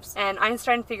brain waves, and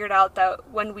Einstein figured out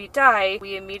that when we die,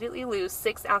 we immediately lose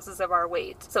 6 ounces of our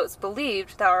weight. So it's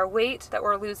believed that our weight that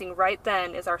we're losing right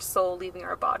then is our soul leaving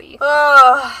our body.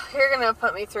 Oh, you're gonna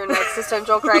put me through an existential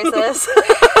crisis.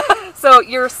 So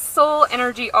your soul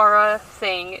energy aura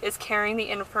thing is carrying the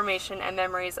information and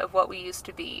memories of what we used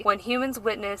to be. When humans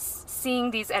witness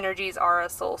seeing these energies, aura,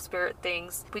 soul, spirit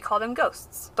things, we call them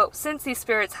ghosts. But since these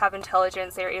spirits have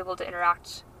intelligence, they are able to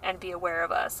interact and be aware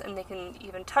of us, and they can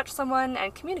even touch someone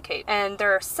and communicate. And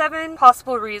there are 7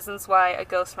 possible reasons why a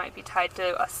ghost might be tied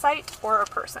to a site or a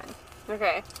person.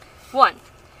 Okay. 1.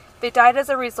 They died as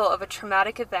a result of a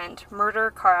traumatic event, murder,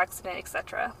 car accident,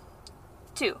 etc.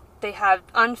 2. They have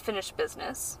unfinished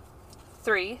business.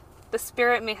 3. The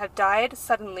spirit may have died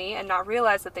suddenly and not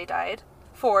realize that they died.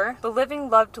 4. The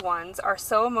living loved ones are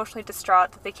so emotionally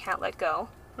distraught that they can't let go.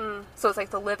 So it's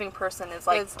like the living person is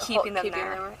like It's keeping them keeping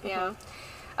there. them,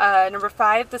 yeah. Number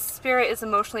 5, the spirit is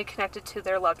emotionally connected to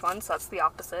their loved ones, so that's the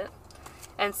opposite.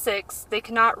 And 6, they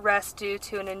cannot rest due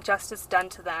to an injustice done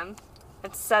to them.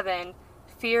 And 7,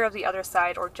 fear of the other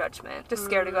side or judgment, just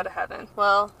scared to go to heaven.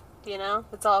 Well, you know,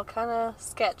 it's all kind of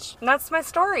sketch. And that's my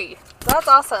story. That's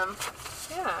awesome.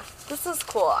 Yeah. This is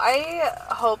cool. I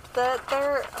hope that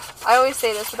I always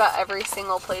say this about every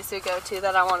single place we go to,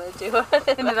 that I want to do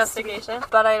an investigation,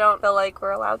 but I don't feel like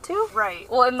we're allowed to. Right.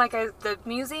 Well, and like the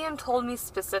museum told me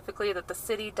specifically that the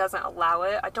city doesn't allow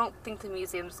it. I don't think the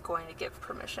museum's going to give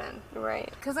permission. Right.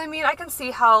 Because, I mean, I can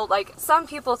see how, like, some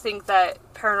people think that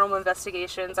paranormal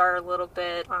investigations are a little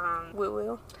bit,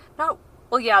 Woo-woo.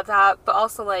 well, yeah, that, but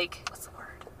also, like, what's the word?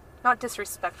 Not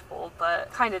disrespectful,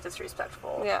 but kind of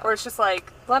disrespectful. Yeah. Where it's just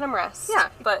like, Let them rest. yeah,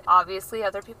 but obviously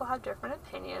other people have different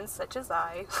opinions, such as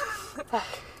I.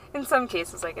 In some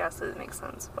cases, I guess it makes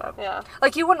sense, but Yeah.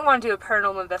 like you wouldn't want to do a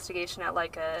paranormal investigation at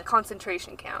like a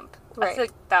concentration camp. I Right. feel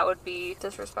like that would be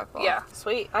Disrespectful. Yeah.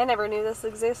 Sweet. I never knew this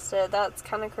existed. That's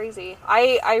kind of crazy.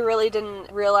 I really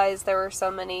didn't realize there were so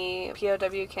many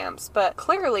POW camps, but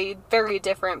clearly very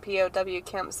different POW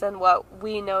camps than what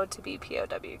we know to be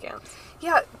POW camps.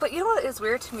 Yeah, but you know what is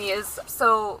weird to me is,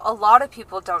 so a lot of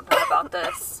people don't know about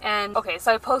this. And, okay,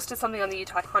 so I posted something on the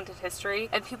Utah Haunted History,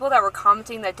 and people that were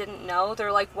commenting that didn't know,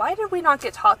 they're like, why did we not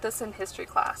get taught this in history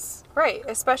class? Right,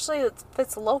 especially if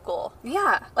it's local.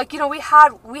 Yeah, like, you know, we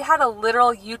had a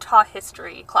literal Utah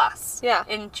history class. Yeah.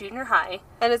 In junior high.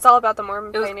 And it's all about the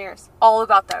Mormon It was pioneers. all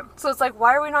about them. So it's like,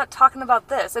 why are we not talking about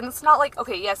this? And it's not like,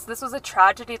 okay, yes, this was a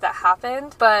tragedy that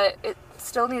happened, but it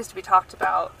still needs to be talked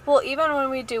about. Well, even when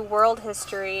we do world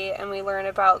history and we learn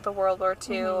about the World War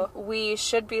II, we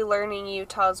should be learning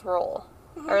Utah's role.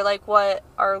 Or like what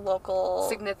our local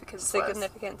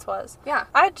Significance was. Yeah.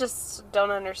 I just don't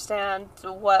understand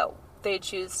what they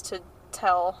choose to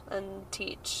tell and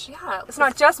teach. Yeah, it's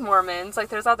not just Mormons, like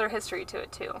there's other history to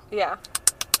it too. Yeah.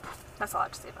 That's all I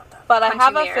have to say about that. But I Punch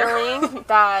have in a the air. feeling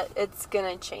that it's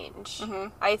gonna change.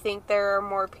 I think there are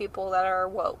more people that are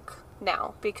woke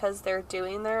now because they're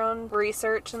doing their own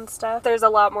research and stuff. There's a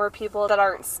lot more people that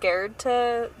aren't scared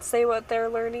to say what they're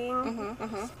learning.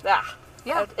 Ah,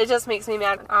 Yeah. it just makes me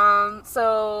mad.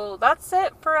 So that's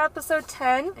it for episode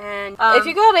 10. And If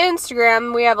you go to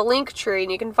Instagram, we have a link tree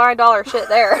and you can find all our shit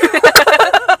there.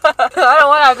 I don't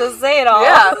want to have to say it all.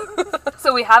 yeah.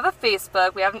 So we have a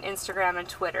Facebook, we have an Instagram and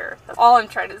Twitter. That's all I'm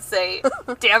trying to say.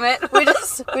 Damn it. we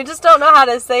just don't know how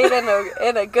to say it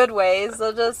in a good way,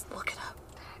 so just look it up.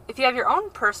 If you have your own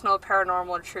personal paranormal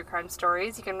or true crime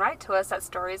stories, you can write to us at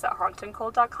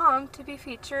stories@hauntandcold.com to be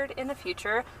featured in a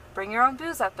future Bring Your Own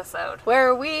Booze episode.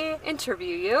 Where we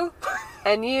Interview you.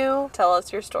 and you tell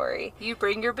us your story. You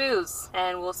bring your booze,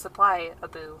 and we'll supply a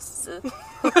booze.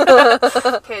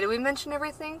 Okay, did we mention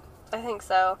everything? I think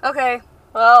so. Okay.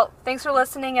 Well, Thanks for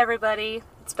listening, everybody.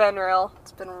 it's been real.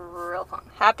 It's been real fun.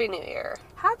 Happy New Year.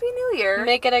 Happy New Year.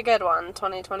 Make it a good one,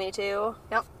 2022.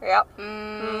 Yep. Yep.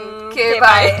 Okay,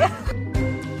 bye.